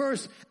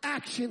adverse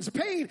actions.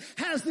 Pain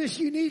has this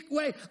unique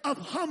way of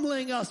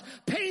humbling us.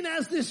 Pain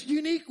has this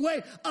unique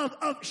way of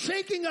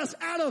shaking us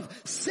out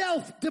of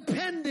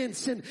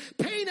self-dependence. And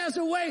pain has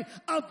a way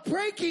of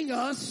breaking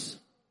us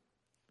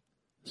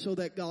so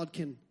that God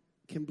can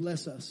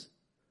bless us.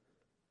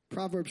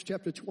 Proverbs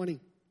chapter 20,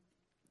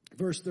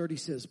 verse 30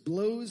 says,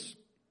 blows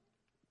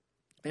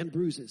and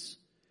bruises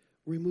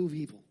remove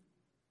evil.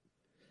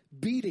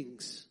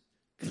 Beatings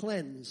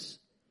cleanse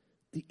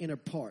the inner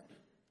part.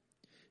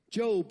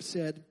 Job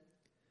said,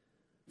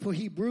 for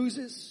he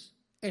bruises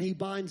and he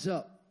binds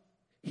up.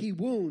 He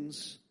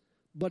wounds,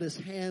 but his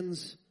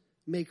hands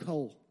make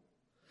whole.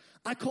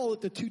 I call it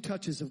the 2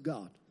 touches of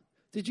God.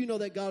 Did you know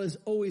that God is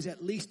always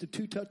at least a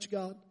 2-touch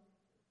God?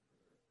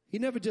 He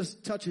never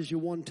just touches you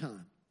one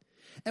time.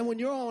 And when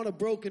you're on a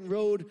broken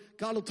road,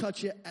 God will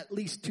touch you at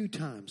least 2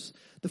 times.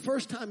 The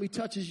first time he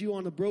touches you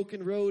on a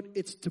broken road,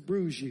 it's to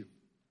bruise you.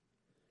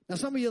 Now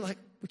some of you are like,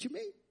 what you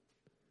mean?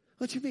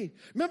 What you mean?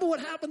 Remember what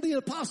happened to the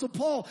Apostle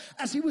Paul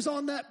as he was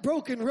on that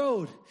broken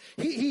road?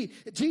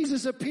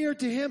 Jesus appeared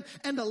to him,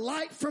 and the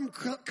light from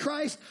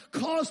Christ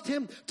caused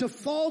him to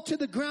fall to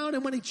the ground.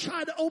 And when he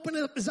tried to open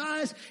up his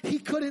eyes, he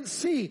couldn't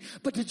see.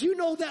 But did you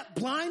know that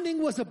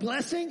blinding was a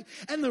blessing?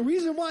 And the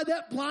reason why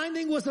that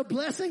blinding was a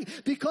blessing,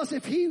 because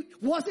if he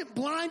wasn't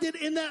blinded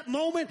in that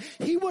moment,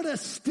 he would have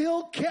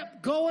still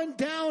kept going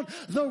down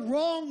the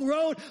wrong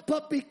road.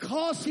 But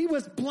because he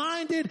was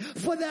blinded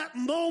for that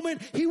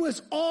moment, he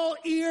was all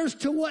ears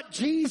to what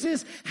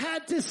Jesus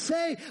had to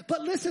say.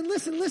 But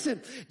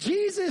listen.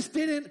 Jesus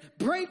didn't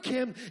break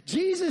him.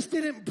 Jesus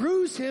didn't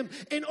bruise him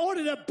in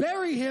order to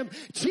bury him.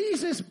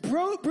 Jesus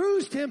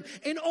bruised him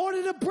in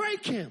order to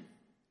break him.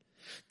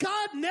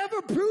 God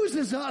never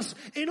bruises us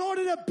in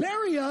order to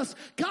bury us.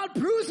 God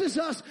bruises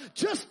us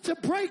just to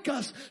break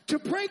us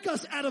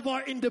out of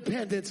our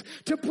independence,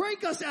 to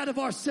break us out of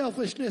our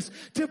selfishness,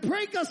 to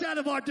break us out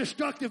of our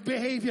destructive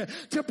behavior,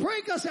 to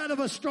break us out of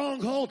a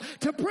stronghold,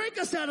 to break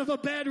us out of a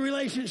bad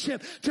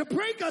relationship, to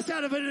break us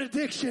out of an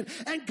addiction.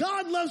 And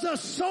God loves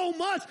us so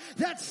much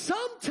that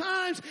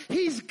sometimes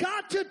He's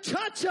got to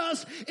touch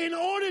us in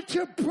order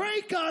to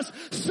break us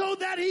so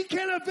that He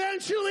can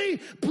eventually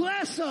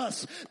bless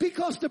us.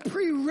 Because the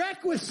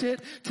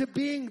prerequisite to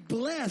being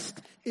blessed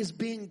is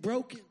being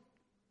broken.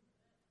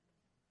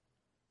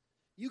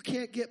 You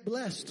can't get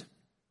blessed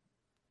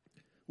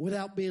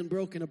without being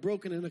broken. A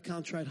broken and a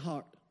contrite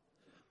heart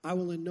I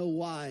will in no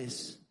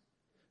wise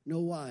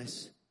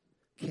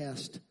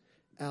cast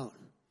out.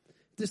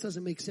 This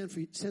doesn't make sense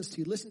to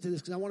you. Listen to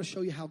this, because I want to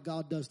show you how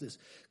God does this.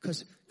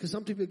 Because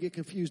some people get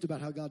confused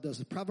about how God does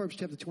it. Proverbs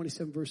chapter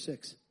 27, verse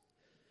 6.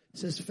 It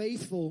says,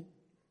 faithful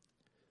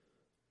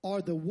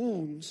are the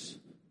wounds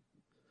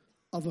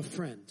of a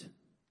friend.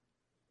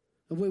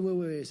 Wait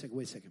a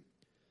second.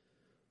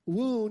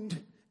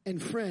 Wound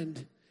and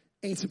friend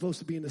ain't supposed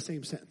to be in the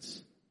same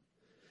sentence.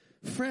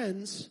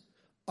 Friends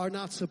are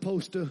not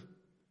supposed to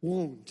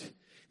wound.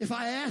 If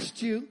I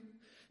asked you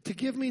to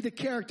give me the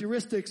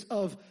characteristics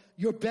of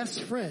your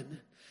best friend,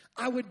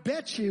 I would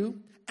bet you,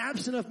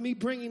 absent of me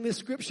bringing this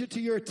scripture to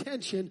your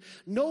attention,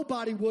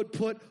 nobody would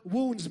put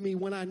wounds me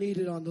when I need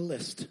it on the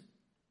list.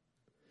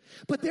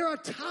 But there are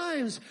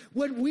times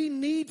when we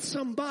need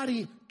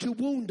somebody to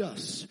wound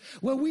us,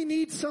 where we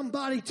need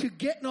somebody to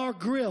get in our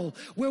grill,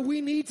 where we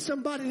need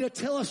somebody to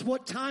tell us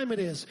what time it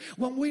is,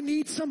 when we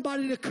need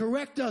somebody to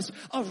correct us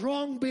of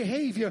wrong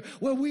behavior,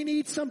 where we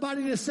need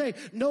somebody to say,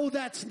 no,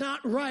 that's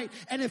not right.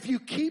 And if you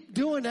keep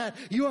doing that,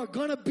 you are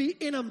going to be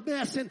in a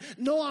mess. And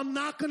no, I'm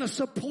not going to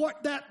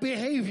support that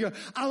behavior.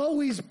 I'll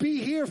always be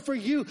here for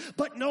you.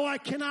 But no, I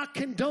cannot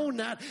condone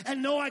that.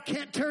 And no, I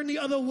can't turn the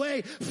other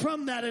way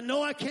from that. And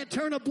no, I can't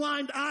turn a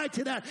blind eye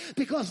to that,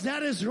 because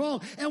that is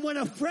wrong. And when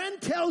a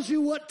friend tells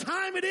you what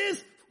time it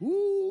is,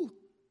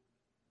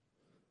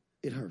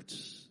 it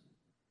hurts.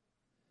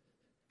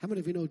 How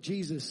many of you know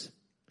Jesus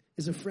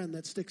is a friend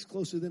that sticks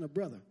closer than a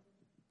brother?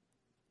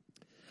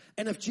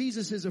 And if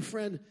Jesus is a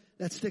friend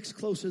that sticks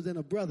closer than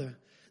a brother,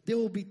 there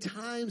will be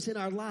times in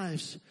our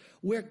lives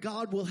where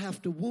God will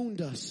have to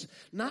wound us,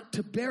 not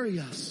to bury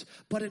us,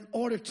 but in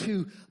order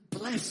to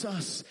bless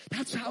us.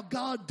 That's how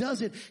God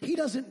does it. He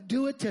doesn't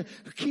do it to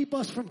keep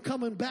us from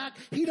coming back.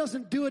 He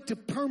doesn't do it to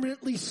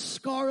permanently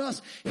scar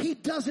us. He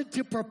does it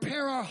to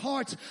prepare our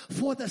hearts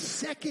for the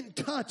second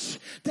touch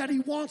that He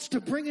wants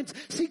to bring in.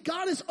 See,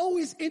 God is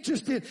always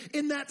interested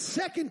in that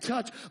second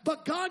touch,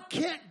 but God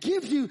can't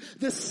give you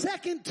the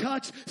second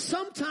touch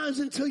sometimes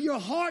until your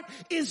heart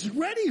is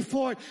ready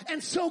for it.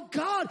 And so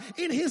God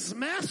in His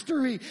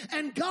mastery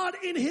and God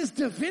in His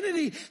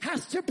divinity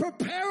has to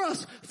prepare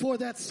us for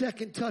that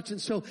second touch.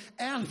 And so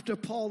after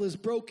Paul is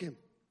broken,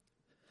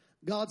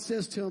 God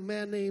says to a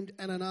man named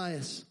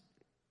Ananias,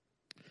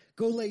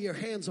 go lay your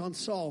hands on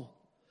Saul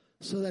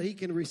so that he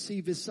can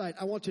receive his sight.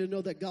 I want you to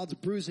know that God's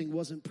bruising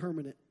wasn't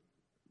permanent.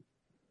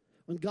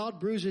 When God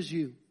bruises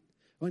you,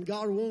 when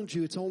God wounds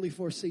you, it's only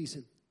for a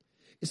season.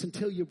 It's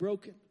until you're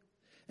broken.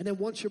 And then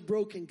once you're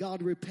broken,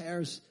 God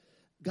repairs.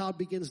 God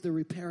begins the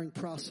repairing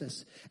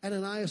process.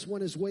 Ananias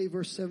went his way,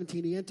 verse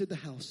 17. He entered the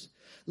house.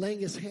 Laying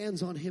his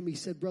hands on him, he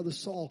said, Brother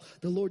Saul,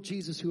 the Lord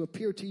Jesus, who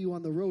appeared to you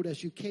on the road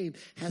as you came,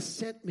 has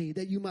sent me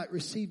that you might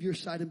receive your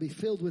sight and be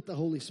filled with the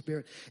Holy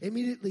Spirit.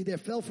 Immediately there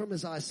fell from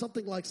his eyes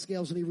something like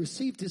scales, and he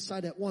received his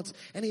sight at once.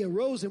 And he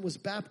arose and was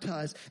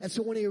baptized. And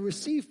so when he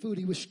received food,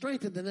 he was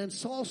strengthened. And then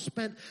Saul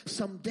spent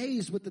some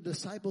days with the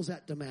disciples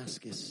at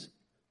Damascus.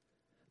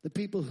 The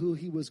people who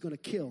he was going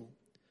to kill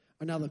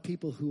are now the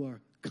people who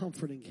are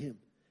comforting him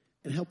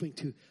and helping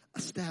to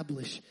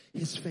establish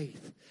his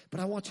faith. But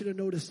I want you to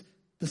notice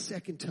the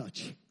second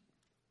touch,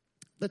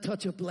 the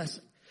touch of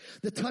blessing.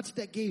 The touch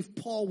that gave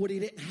Paul what he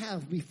didn't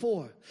have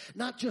before.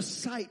 Not just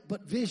sight,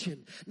 but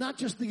vision. Not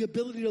just the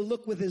ability to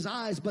look with his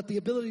eyes, but the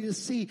ability to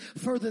see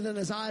further than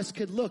his eyes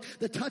could look.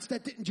 The touch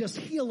that didn't just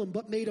heal him,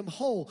 but made him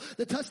whole.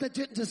 The touch that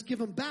didn't just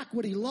give him back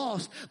what he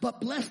lost,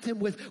 but blessed him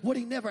with what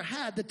he never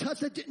had. The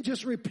touch that didn't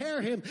just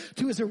repair him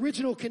to his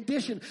original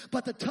condition,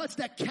 but the touch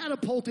that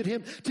catapulted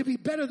him to be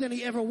better than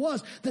he ever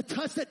was. The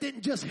touch that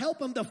didn't just help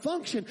him to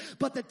function,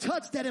 but the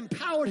touch that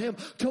empowered him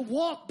to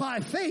walk by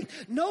faith.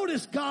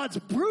 Notice God's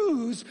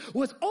bruise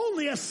was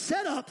only a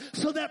setup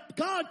so that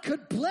God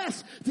could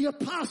bless the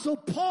Apostle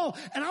Paul.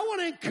 And I want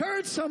to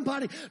encourage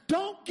somebody,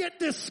 don't get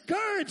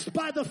discouraged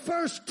by the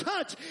first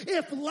touch.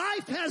 If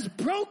life has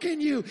broken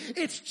you,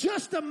 it's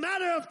just a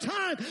matter of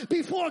time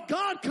before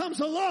God comes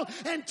along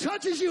and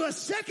touches you a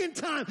second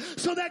time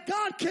so that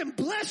God can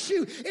bless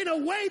you in a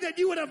way that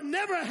you would have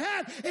never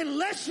had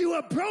unless you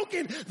were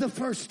broken the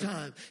first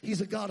time.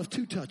 He's a God of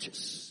two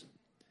touches.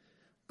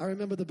 I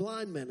remember the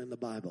blind men in the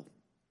Bible.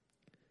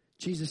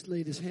 Jesus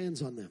laid his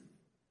hands on them.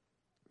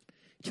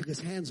 He took his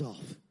hands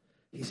off.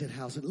 He said,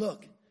 how's it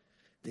look?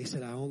 They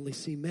said, I only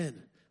see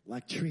men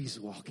like trees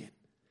walking.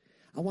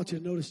 I want you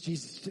to notice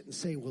Jesus didn't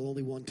say, well,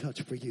 only one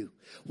touch for you.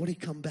 When he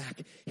come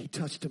back, he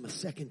touched him a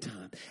second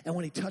time. And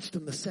when he touched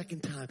him the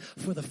second time,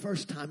 for the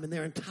first time in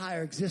their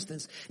entire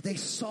existence, they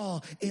saw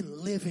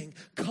in living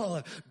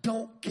color.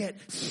 Don't get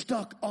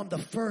stuck on the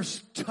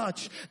first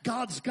touch.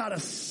 God's got a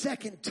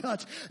second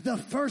touch. The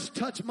first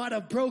touch might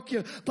have broke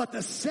you, but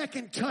the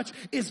second touch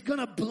is going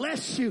to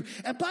bless you.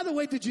 And by the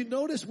way, did you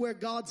notice where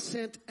God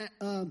sent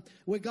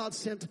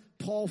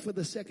Paul for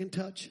the second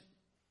touch?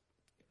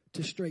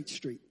 To Straight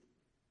Street.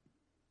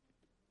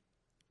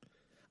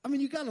 I mean,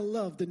 you got to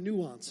love the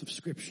nuance of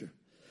Scripture.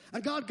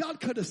 And God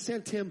could have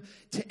sent him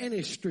to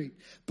any street,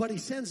 but he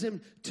sends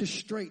him to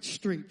Straight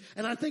Street.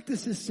 And I think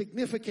this is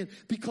significant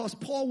because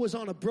Paul was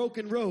on a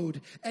broken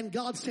road and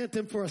God sent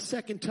him for a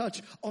second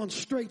touch on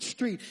Straight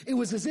Street. It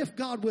was as if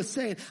God was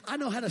saying, I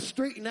know how to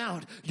straighten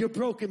out your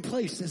broken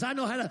places. I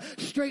know how to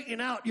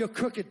straighten out your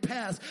crooked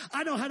paths.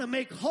 I know how to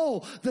make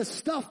whole the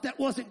stuff that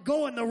wasn't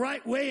going the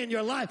right way in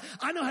your life.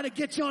 I know how to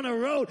get you on a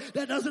road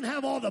that doesn't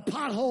have all the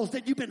potholes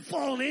that you've been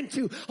falling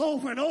into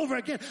over and over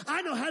again.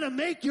 I know how to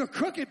make your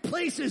crooked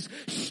places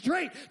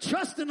straight.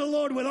 Trust in the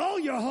Lord with all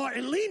your heart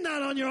and lean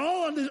not on your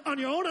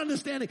own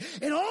understanding.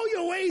 In all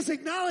your ways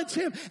acknowledge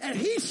him and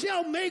he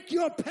shall make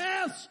your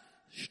paths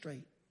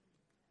straight.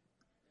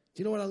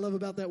 Do you know what I love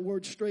about that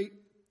word straight?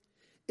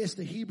 It's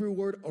the Hebrew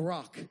word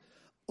orach.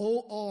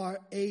 O-R-A-C-H.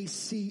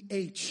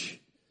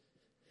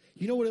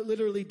 You know what it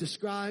literally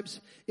describes?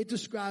 It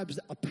describes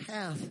a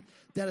path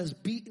that is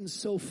beaten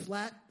so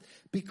flat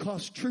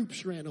because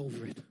troops ran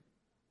over it.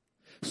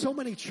 So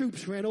many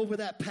troops ran over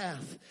that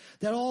path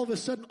that all of a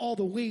sudden all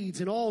the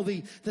weeds and all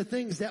the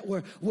things that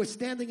were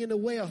standing in the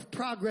way of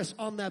progress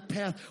on that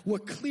path were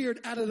cleared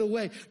out of the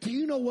way. Do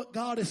you know what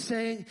God is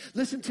saying?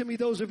 Listen to me,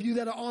 those of you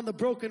that are on the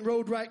broken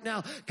road right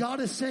now.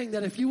 God is saying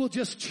that if you will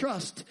just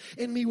trust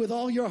in me with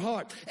all your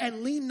heart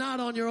and lean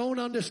not on your own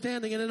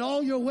understanding and in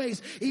all your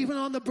ways, even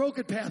on the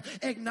broken path,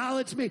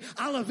 acknowledge me.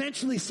 I'll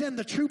eventually send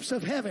the troops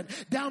of heaven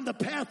down the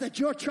path that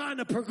you're trying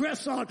to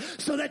progress on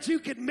so that you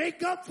can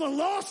make up for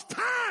lost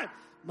time.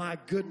 My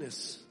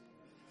goodness.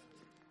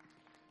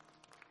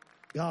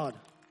 God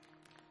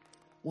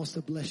wants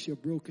to bless your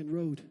broken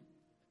road.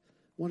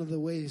 One of the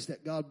ways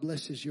that God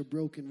blesses your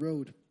broken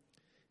road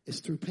is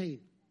through pain.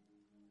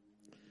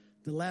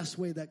 The last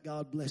way that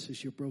God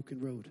blesses your broken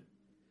road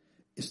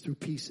is through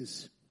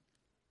pieces.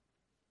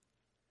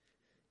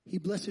 He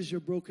blesses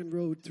your broken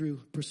road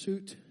through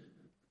pursuit,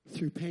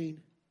 through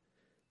pain,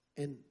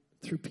 and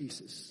through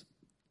pieces.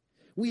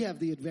 We have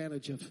the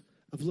advantage of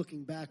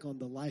looking back on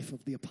the life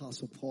of the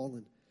Apostle Paul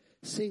and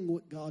seeing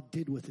what God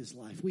did with his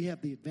life. We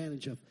have the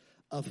advantage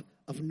of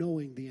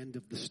knowing the end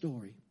of the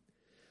story.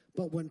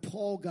 But when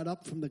Paul got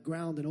up from the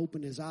ground and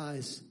opened his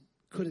eyes,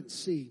 couldn't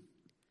see,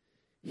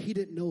 he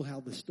didn't know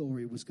how the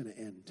story was going to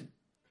end.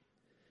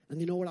 And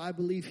you know what I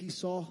believe he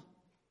saw?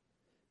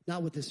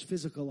 Not with his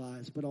physical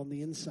eyes, but on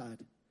the inside.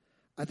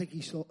 I think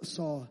he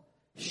saw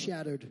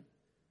shattered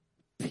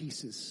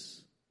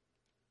pieces.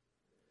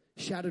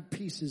 Shattered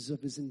pieces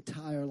of his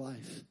entire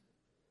life.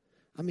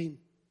 I mean,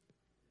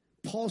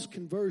 Paul's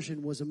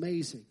conversion was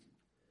amazing.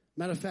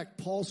 Matter of fact,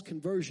 Paul's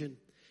conversion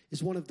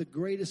is one of the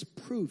greatest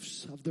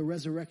proofs of the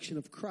resurrection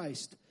of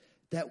Christ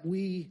that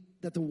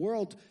the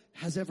world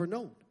has ever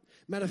known.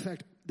 Matter of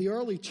fact, the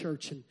early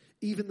church and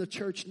even the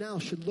church now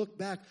should look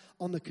back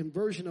on the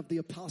conversion of the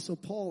Apostle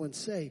Paul and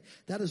say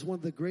that is one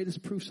of the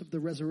greatest proofs of the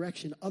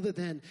resurrection other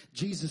than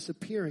Jesus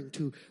appearing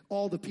to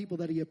all the people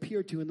that he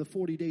appeared to in the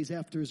 40 days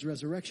after his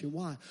resurrection.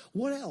 Why?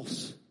 What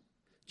else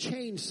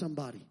changed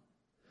somebody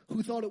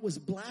who thought it was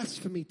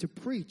blasphemy to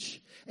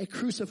preach a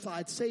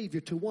crucified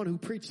Savior to one who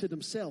preached it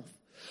himself?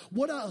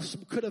 What else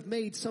could have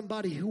made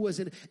somebody who was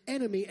an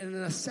enemy and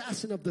an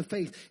assassin of the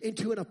faith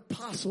into an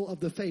apostle of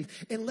the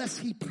faith unless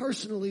he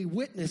personally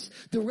witnessed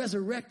the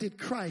resurrected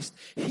Christ?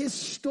 His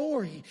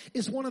story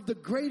is one of the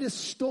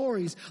greatest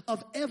stories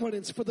of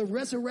evidence for the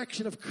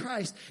resurrection of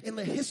Christ in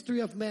the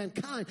history of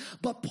mankind.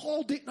 But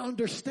Paul didn't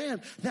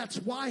understand that's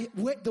why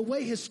the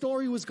way his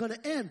story was going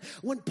to end.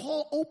 When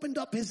Paul opened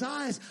up his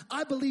eyes,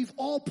 I believe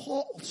all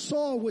Paul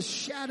saw was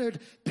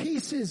shattered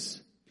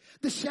pieces.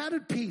 The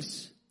shattered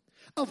piece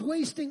of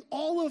wasting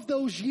all of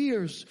those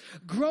years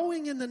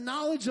growing in the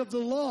knowledge of the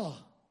law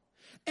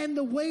and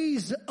the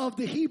ways of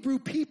the Hebrew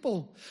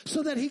people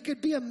so that he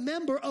could be a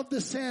member of the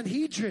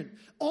Sanhedrin.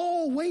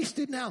 All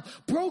wasted now.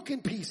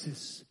 Broken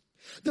pieces.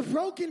 The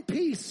broken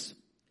piece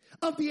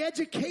of the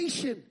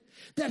education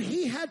that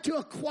he had to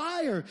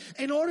acquire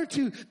in order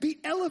to be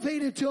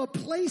elevated to a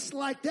place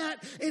like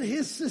that in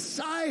his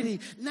society,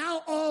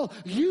 now all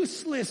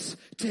useless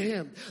to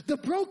him. The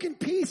broken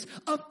piece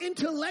of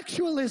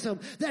intellectualism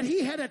that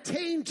he had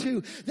attained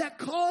to that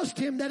caused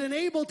him, that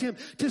enabled him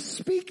to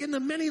speak in the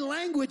many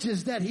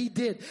languages that he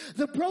did.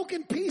 The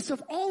broken piece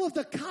of all of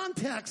the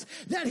contacts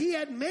that he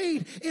had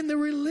made in the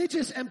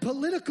religious and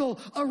political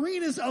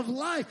arenas of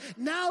life,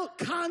 now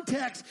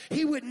contacts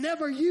he would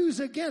never use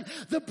again.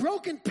 The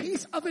broken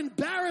piece of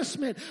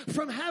embarrassment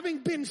from having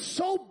been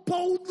so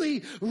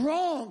boldly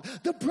wrong.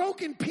 The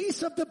broken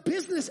piece of the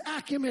business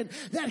acumen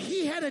that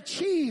he had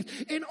achieved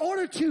in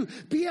order to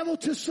be able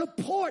to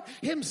support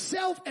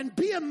himself and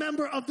be a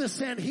member of the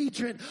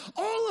Sanhedrin.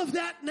 All of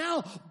that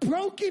now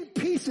broken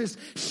pieces,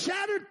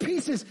 shattered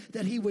pieces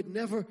that he would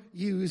never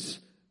use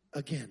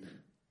again.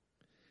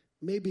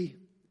 Maybe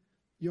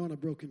you're on a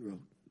broken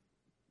road.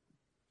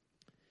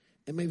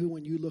 And maybe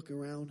when you look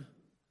around,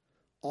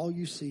 all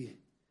you see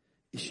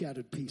is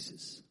shattered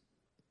pieces.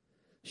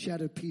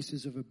 Shattered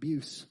pieces of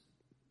abuse.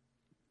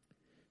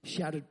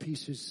 Shattered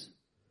pieces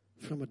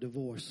from a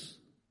divorce.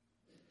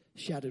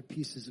 Shattered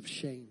pieces of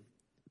shame.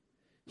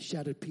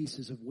 Shattered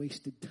pieces of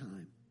wasted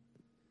time.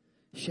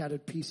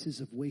 Shattered pieces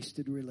of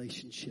wasted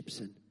relationships,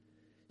 and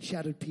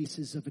shattered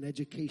pieces of an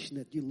education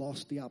that you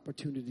lost the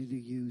opportunity to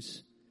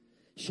use.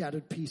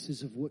 Shattered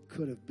pieces of what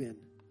could have been.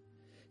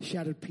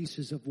 Shattered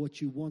pieces of what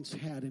you once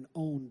had and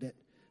owned that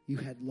you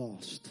had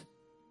lost.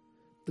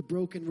 The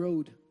broken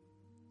road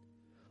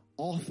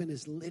often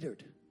is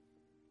littered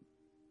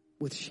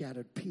with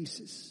shattered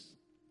pieces.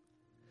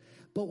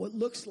 But what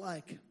looks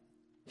like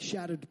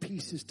shattered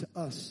pieces to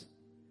us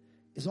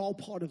is all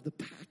part of the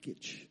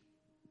package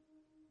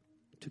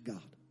to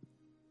God.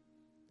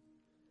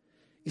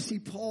 You see,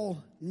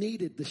 Paul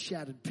needed the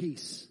shattered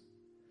piece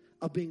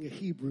of being a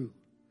Hebrew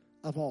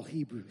of all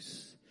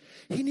Hebrews.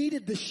 He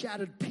needed the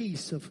shattered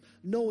piece of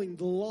knowing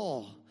the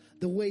law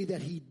the way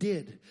that he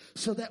did,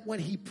 so that when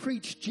he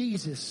preached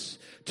Jesus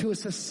to a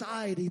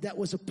society that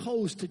was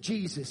opposed to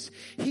Jesus,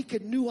 he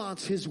could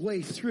nuance his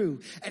way through,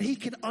 and he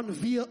could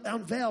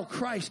unveil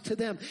Christ to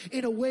them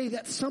in a way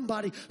that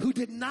somebody who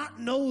did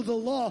not know the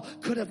law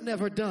could have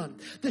never done.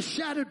 The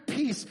shattered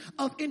piece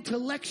of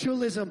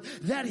intellectualism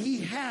that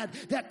he had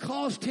that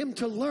caused him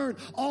to learn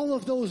all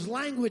of those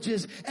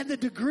languages, and the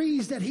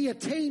degrees that he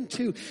attained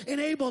to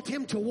enabled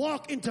him to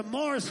walk into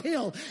Mars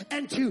Hill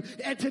and to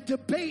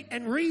debate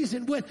and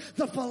reason with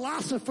the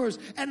philosophers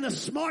and the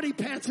smarty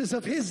pantses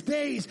of his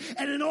days,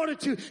 and in order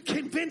to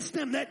convince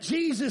them that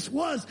Jesus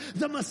was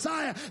the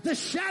Messiah. The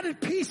shattered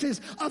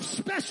pieces of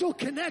special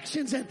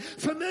connections and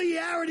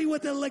familiarity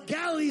with the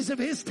legalities of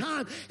his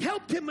time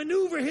helped him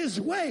maneuver his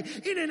way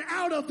in and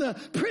out of the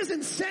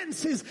prison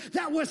sentences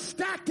that were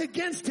stacked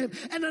against him,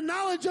 and the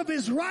knowledge of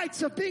his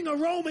rights of being a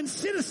Roman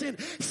citizen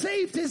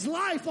saved his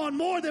life on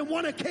more than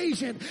one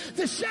occasion.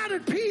 The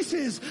shattered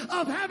pieces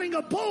of having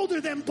a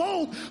bolder than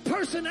bold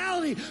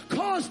personality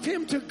caused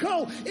him to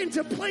go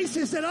into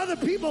places that other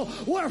people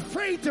were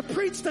afraid to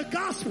preach the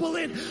gospel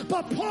in.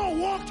 But Paul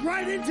walked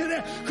right into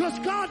there because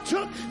God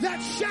took that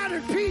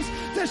shattered piece,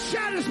 the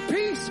shattered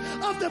piece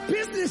of the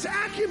business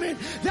acumen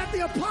that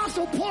the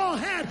Apostle Paul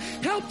had,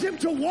 helped him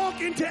to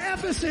walk into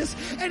Ephesus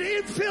and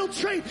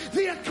infiltrate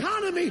the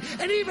economy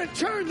and even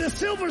turn the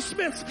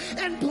silversmiths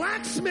and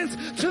blacksmiths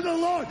to the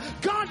Lord.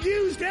 God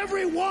used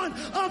every one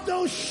of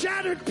those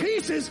shattered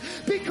pieces,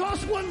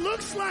 because what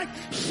looks like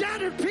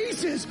shattered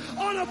pieces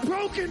on a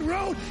broken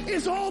road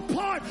is all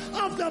part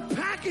of the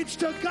package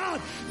to God.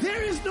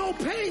 There is no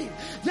pain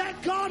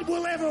that God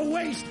will ever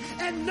waste,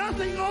 and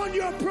nothing on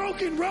your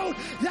broken road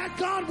that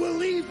God will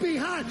leave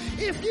behind.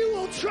 If you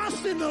will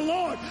trust in the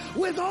Lord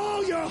with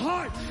all your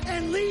heart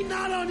and lean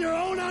not on your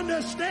own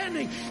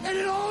understanding, and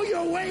in all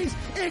your ways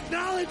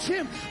acknowledge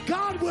Him,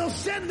 God will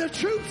send the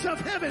troops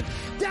of heaven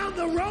down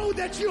the road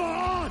that you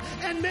are on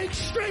and make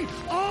straight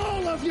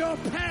all of your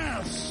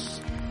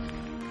paths.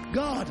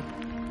 God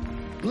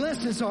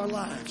blesses our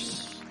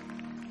lives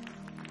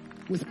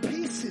with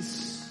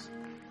pieces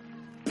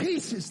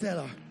that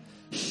are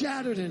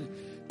shattered and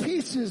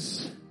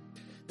pieces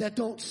that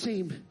don't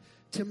seem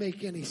to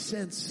make any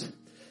sense.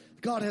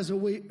 God has a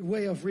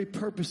way of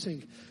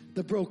repurposing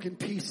the broken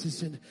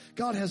pieces, and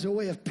God has a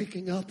way of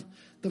picking up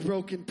the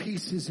broken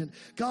pieces, and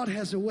God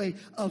has a way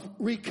of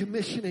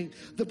recommissioning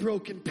the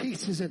broken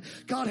pieces, and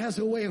God has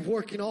a way of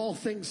working all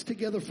things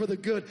together for the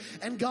good,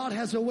 and God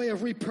has a way of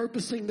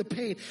repurposing the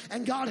pain,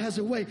 and God has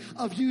a way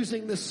of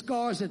using the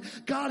scars, and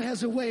God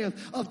has a way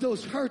of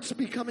those hurts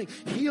becoming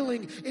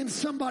healing in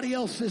somebody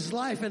else's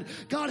life, and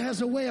God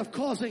has a way of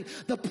causing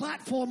the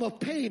platform of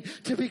pain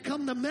to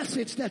become the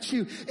message that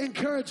you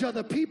encourage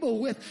other people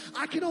with.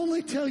 I can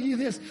only tell you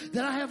this,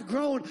 that I have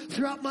grown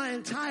throughout my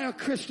entire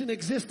Christian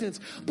existence,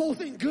 both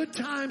in good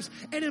times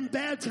and in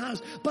bad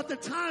times, but the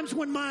times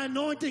when my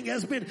anointing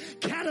has been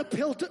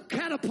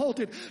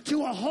catapulted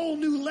to a whole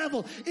new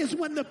level is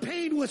when the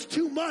pain was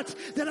too much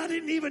that I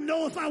didn't even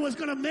know if I was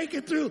going to make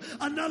it through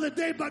another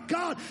day. But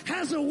God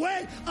has a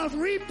way of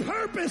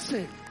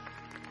repurposing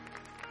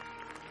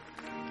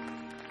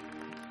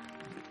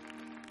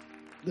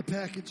the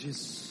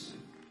packages.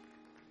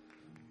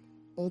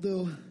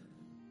 Although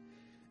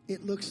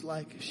it looks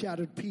like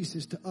shattered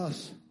pieces to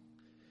us,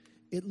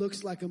 it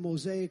looks like a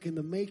mosaic in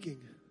the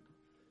making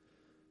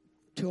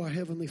to our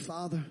Heavenly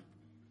Father.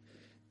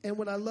 And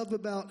what I love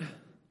about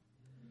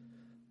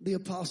the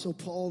Apostle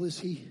Paul is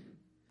he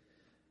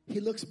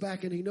looks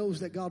back and he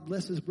knows that God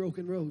blesses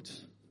broken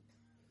roads.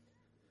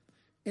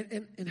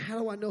 And how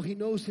do I know he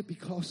knows it?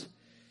 Because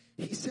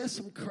he says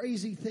some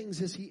crazy things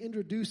as he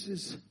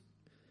introduces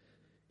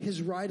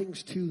his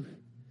writings to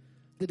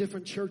the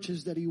different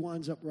churches that he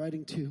winds up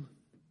writing to.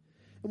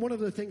 And one of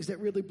the things that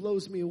really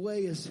blows me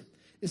away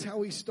is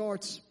how he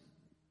starts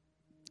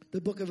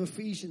the book of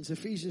Ephesians.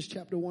 Ephesians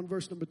chapter 1,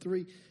 verse number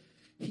 3.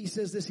 He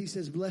says this, he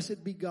says,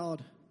 "Blessed be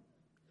God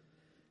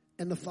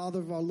and the Father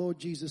of our Lord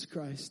Jesus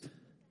Christ."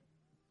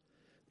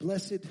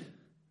 Blessed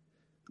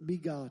be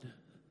God.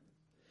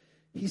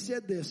 He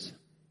said this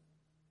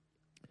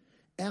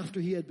after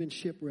he had been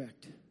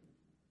shipwrecked.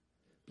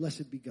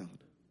 Blessed be God.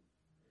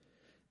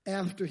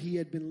 After he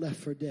had been left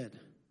for dead.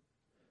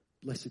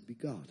 Blessed be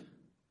God.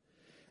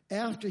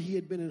 After he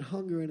had been in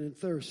hunger and in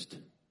thirst.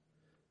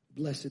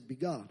 Blessed be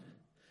God.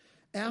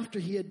 After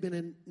he had been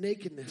in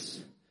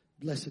nakedness.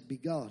 Blessed be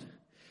God.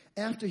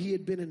 After he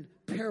had been in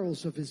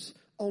perils of his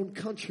own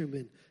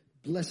countrymen.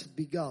 Blessed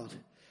be God.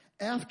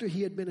 After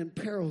he had been in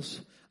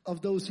perils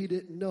of those he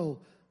didn't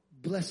know.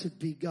 Blessed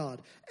be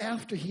God.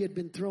 After he had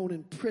been thrown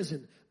in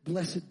prison.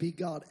 Blessed be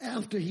God.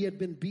 After he had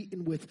been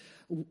beaten with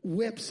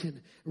whips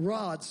and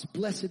rods,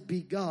 blessed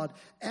be God.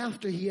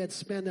 After he had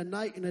spent a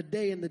night and a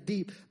day in the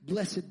deep,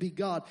 blessed be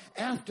God.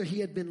 After he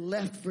had been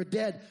left for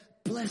dead,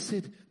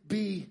 blessed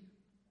be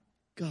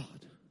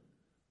God.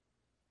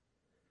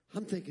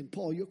 I'm thinking,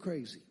 Paul, you're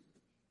crazy.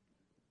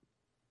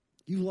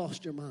 You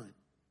lost your mind.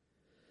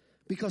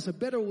 Because a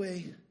better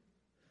way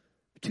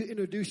to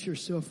introduce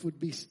yourself would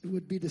be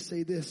to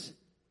say this: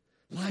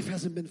 life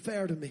hasn't been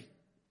fair to me.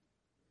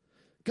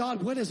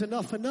 God, when is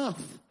enough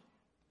enough?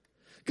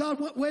 God,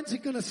 when's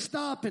it going to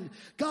stop? And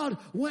God,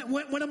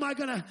 when am I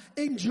going to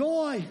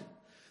enjoy?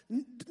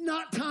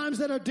 Not times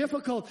that are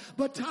difficult,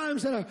 but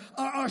times that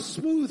are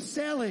smooth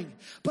sailing.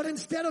 But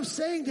instead of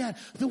saying that,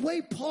 the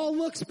way Paul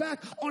looks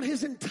back on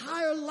his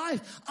entire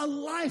life, a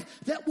life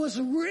that was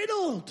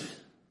riddled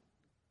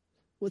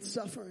with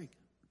suffering.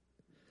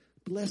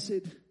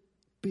 Blessed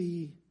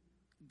be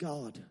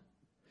God.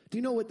 Do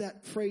you know what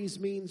that phrase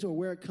means or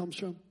where it comes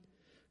from?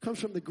 It comes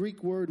from the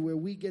Greek word where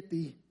we get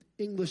the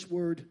English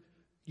word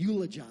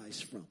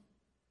eulogize from.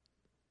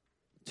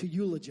 To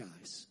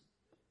eulogize.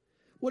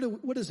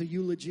 What is a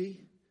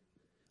eulogy?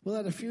 Well,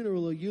 at a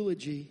funeral, a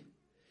eulogy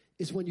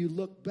is when you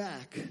look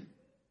back.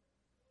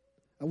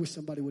 I wish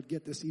somebody would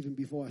get this even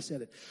before I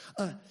said it.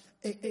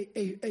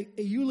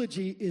 A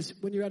eulogy is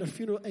when you're at a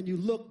funeral and you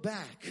look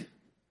back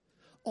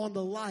on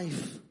the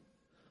life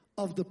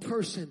of the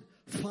person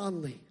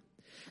fondly.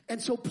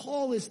 And so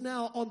Paul is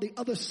now on the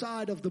other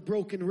side of the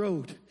broken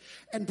road.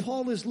 And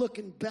Paul is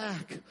looking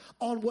back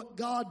on what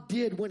God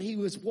did when he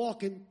was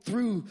walking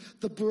through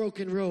the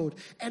broken road.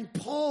 And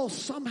Paul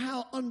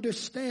somehow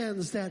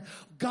understands that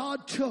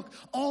God took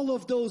all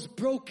of those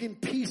broken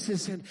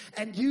pieces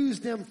and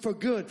used them for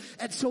good.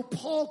 And so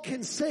Paul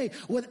can say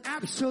with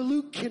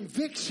absolute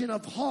conviction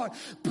of heart,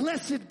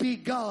 blessed be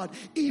God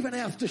even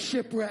after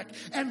shipwreck.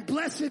 And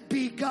blessed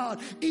be God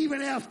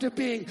even after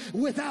being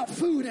without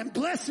food. And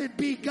blessed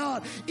be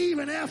God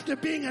even after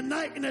being a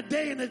night and a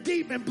day in the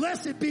deep. And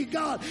blessed be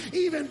God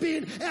even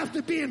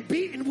after being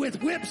beaten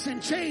with whips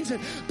and chains.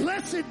 And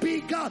blessed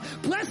be God.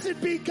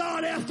 Blessed be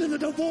God after the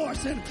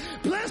divorce. And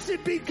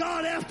blessed be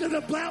God after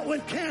the bout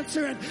with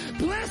cancer. And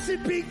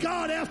blessed be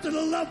God after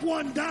the loved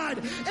one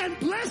died. And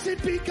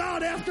blessed be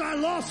God after I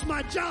lost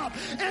my job.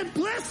 And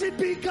blessed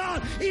be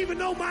God even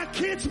though my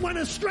kids went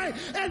astray.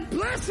 And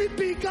blessed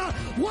be God.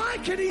 Why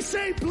can he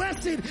say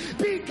blessed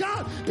be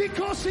God?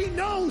 Because he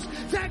knows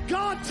that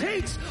God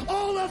takes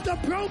all of the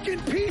broken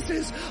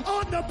pieces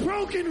on the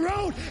broken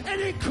road and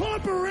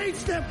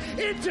incorporates them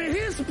into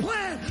his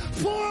plan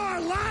for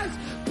our lives.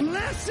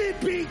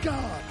 Blessed be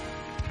God.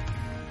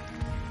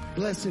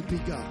 Blessed be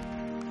God.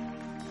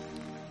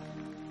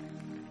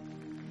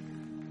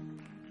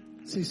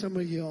 See, some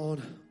of you are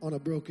on a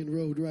broken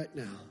road right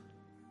now.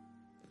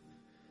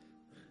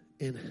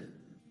 And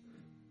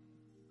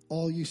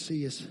all you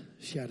see is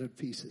shattered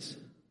pieces.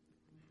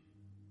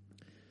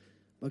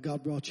 But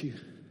God brought you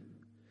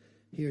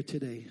here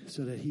today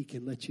so that he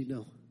can let you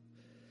know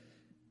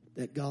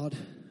that God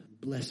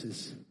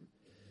blesses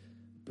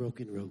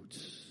broken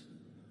roads.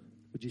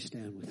 Would you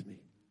stand with me?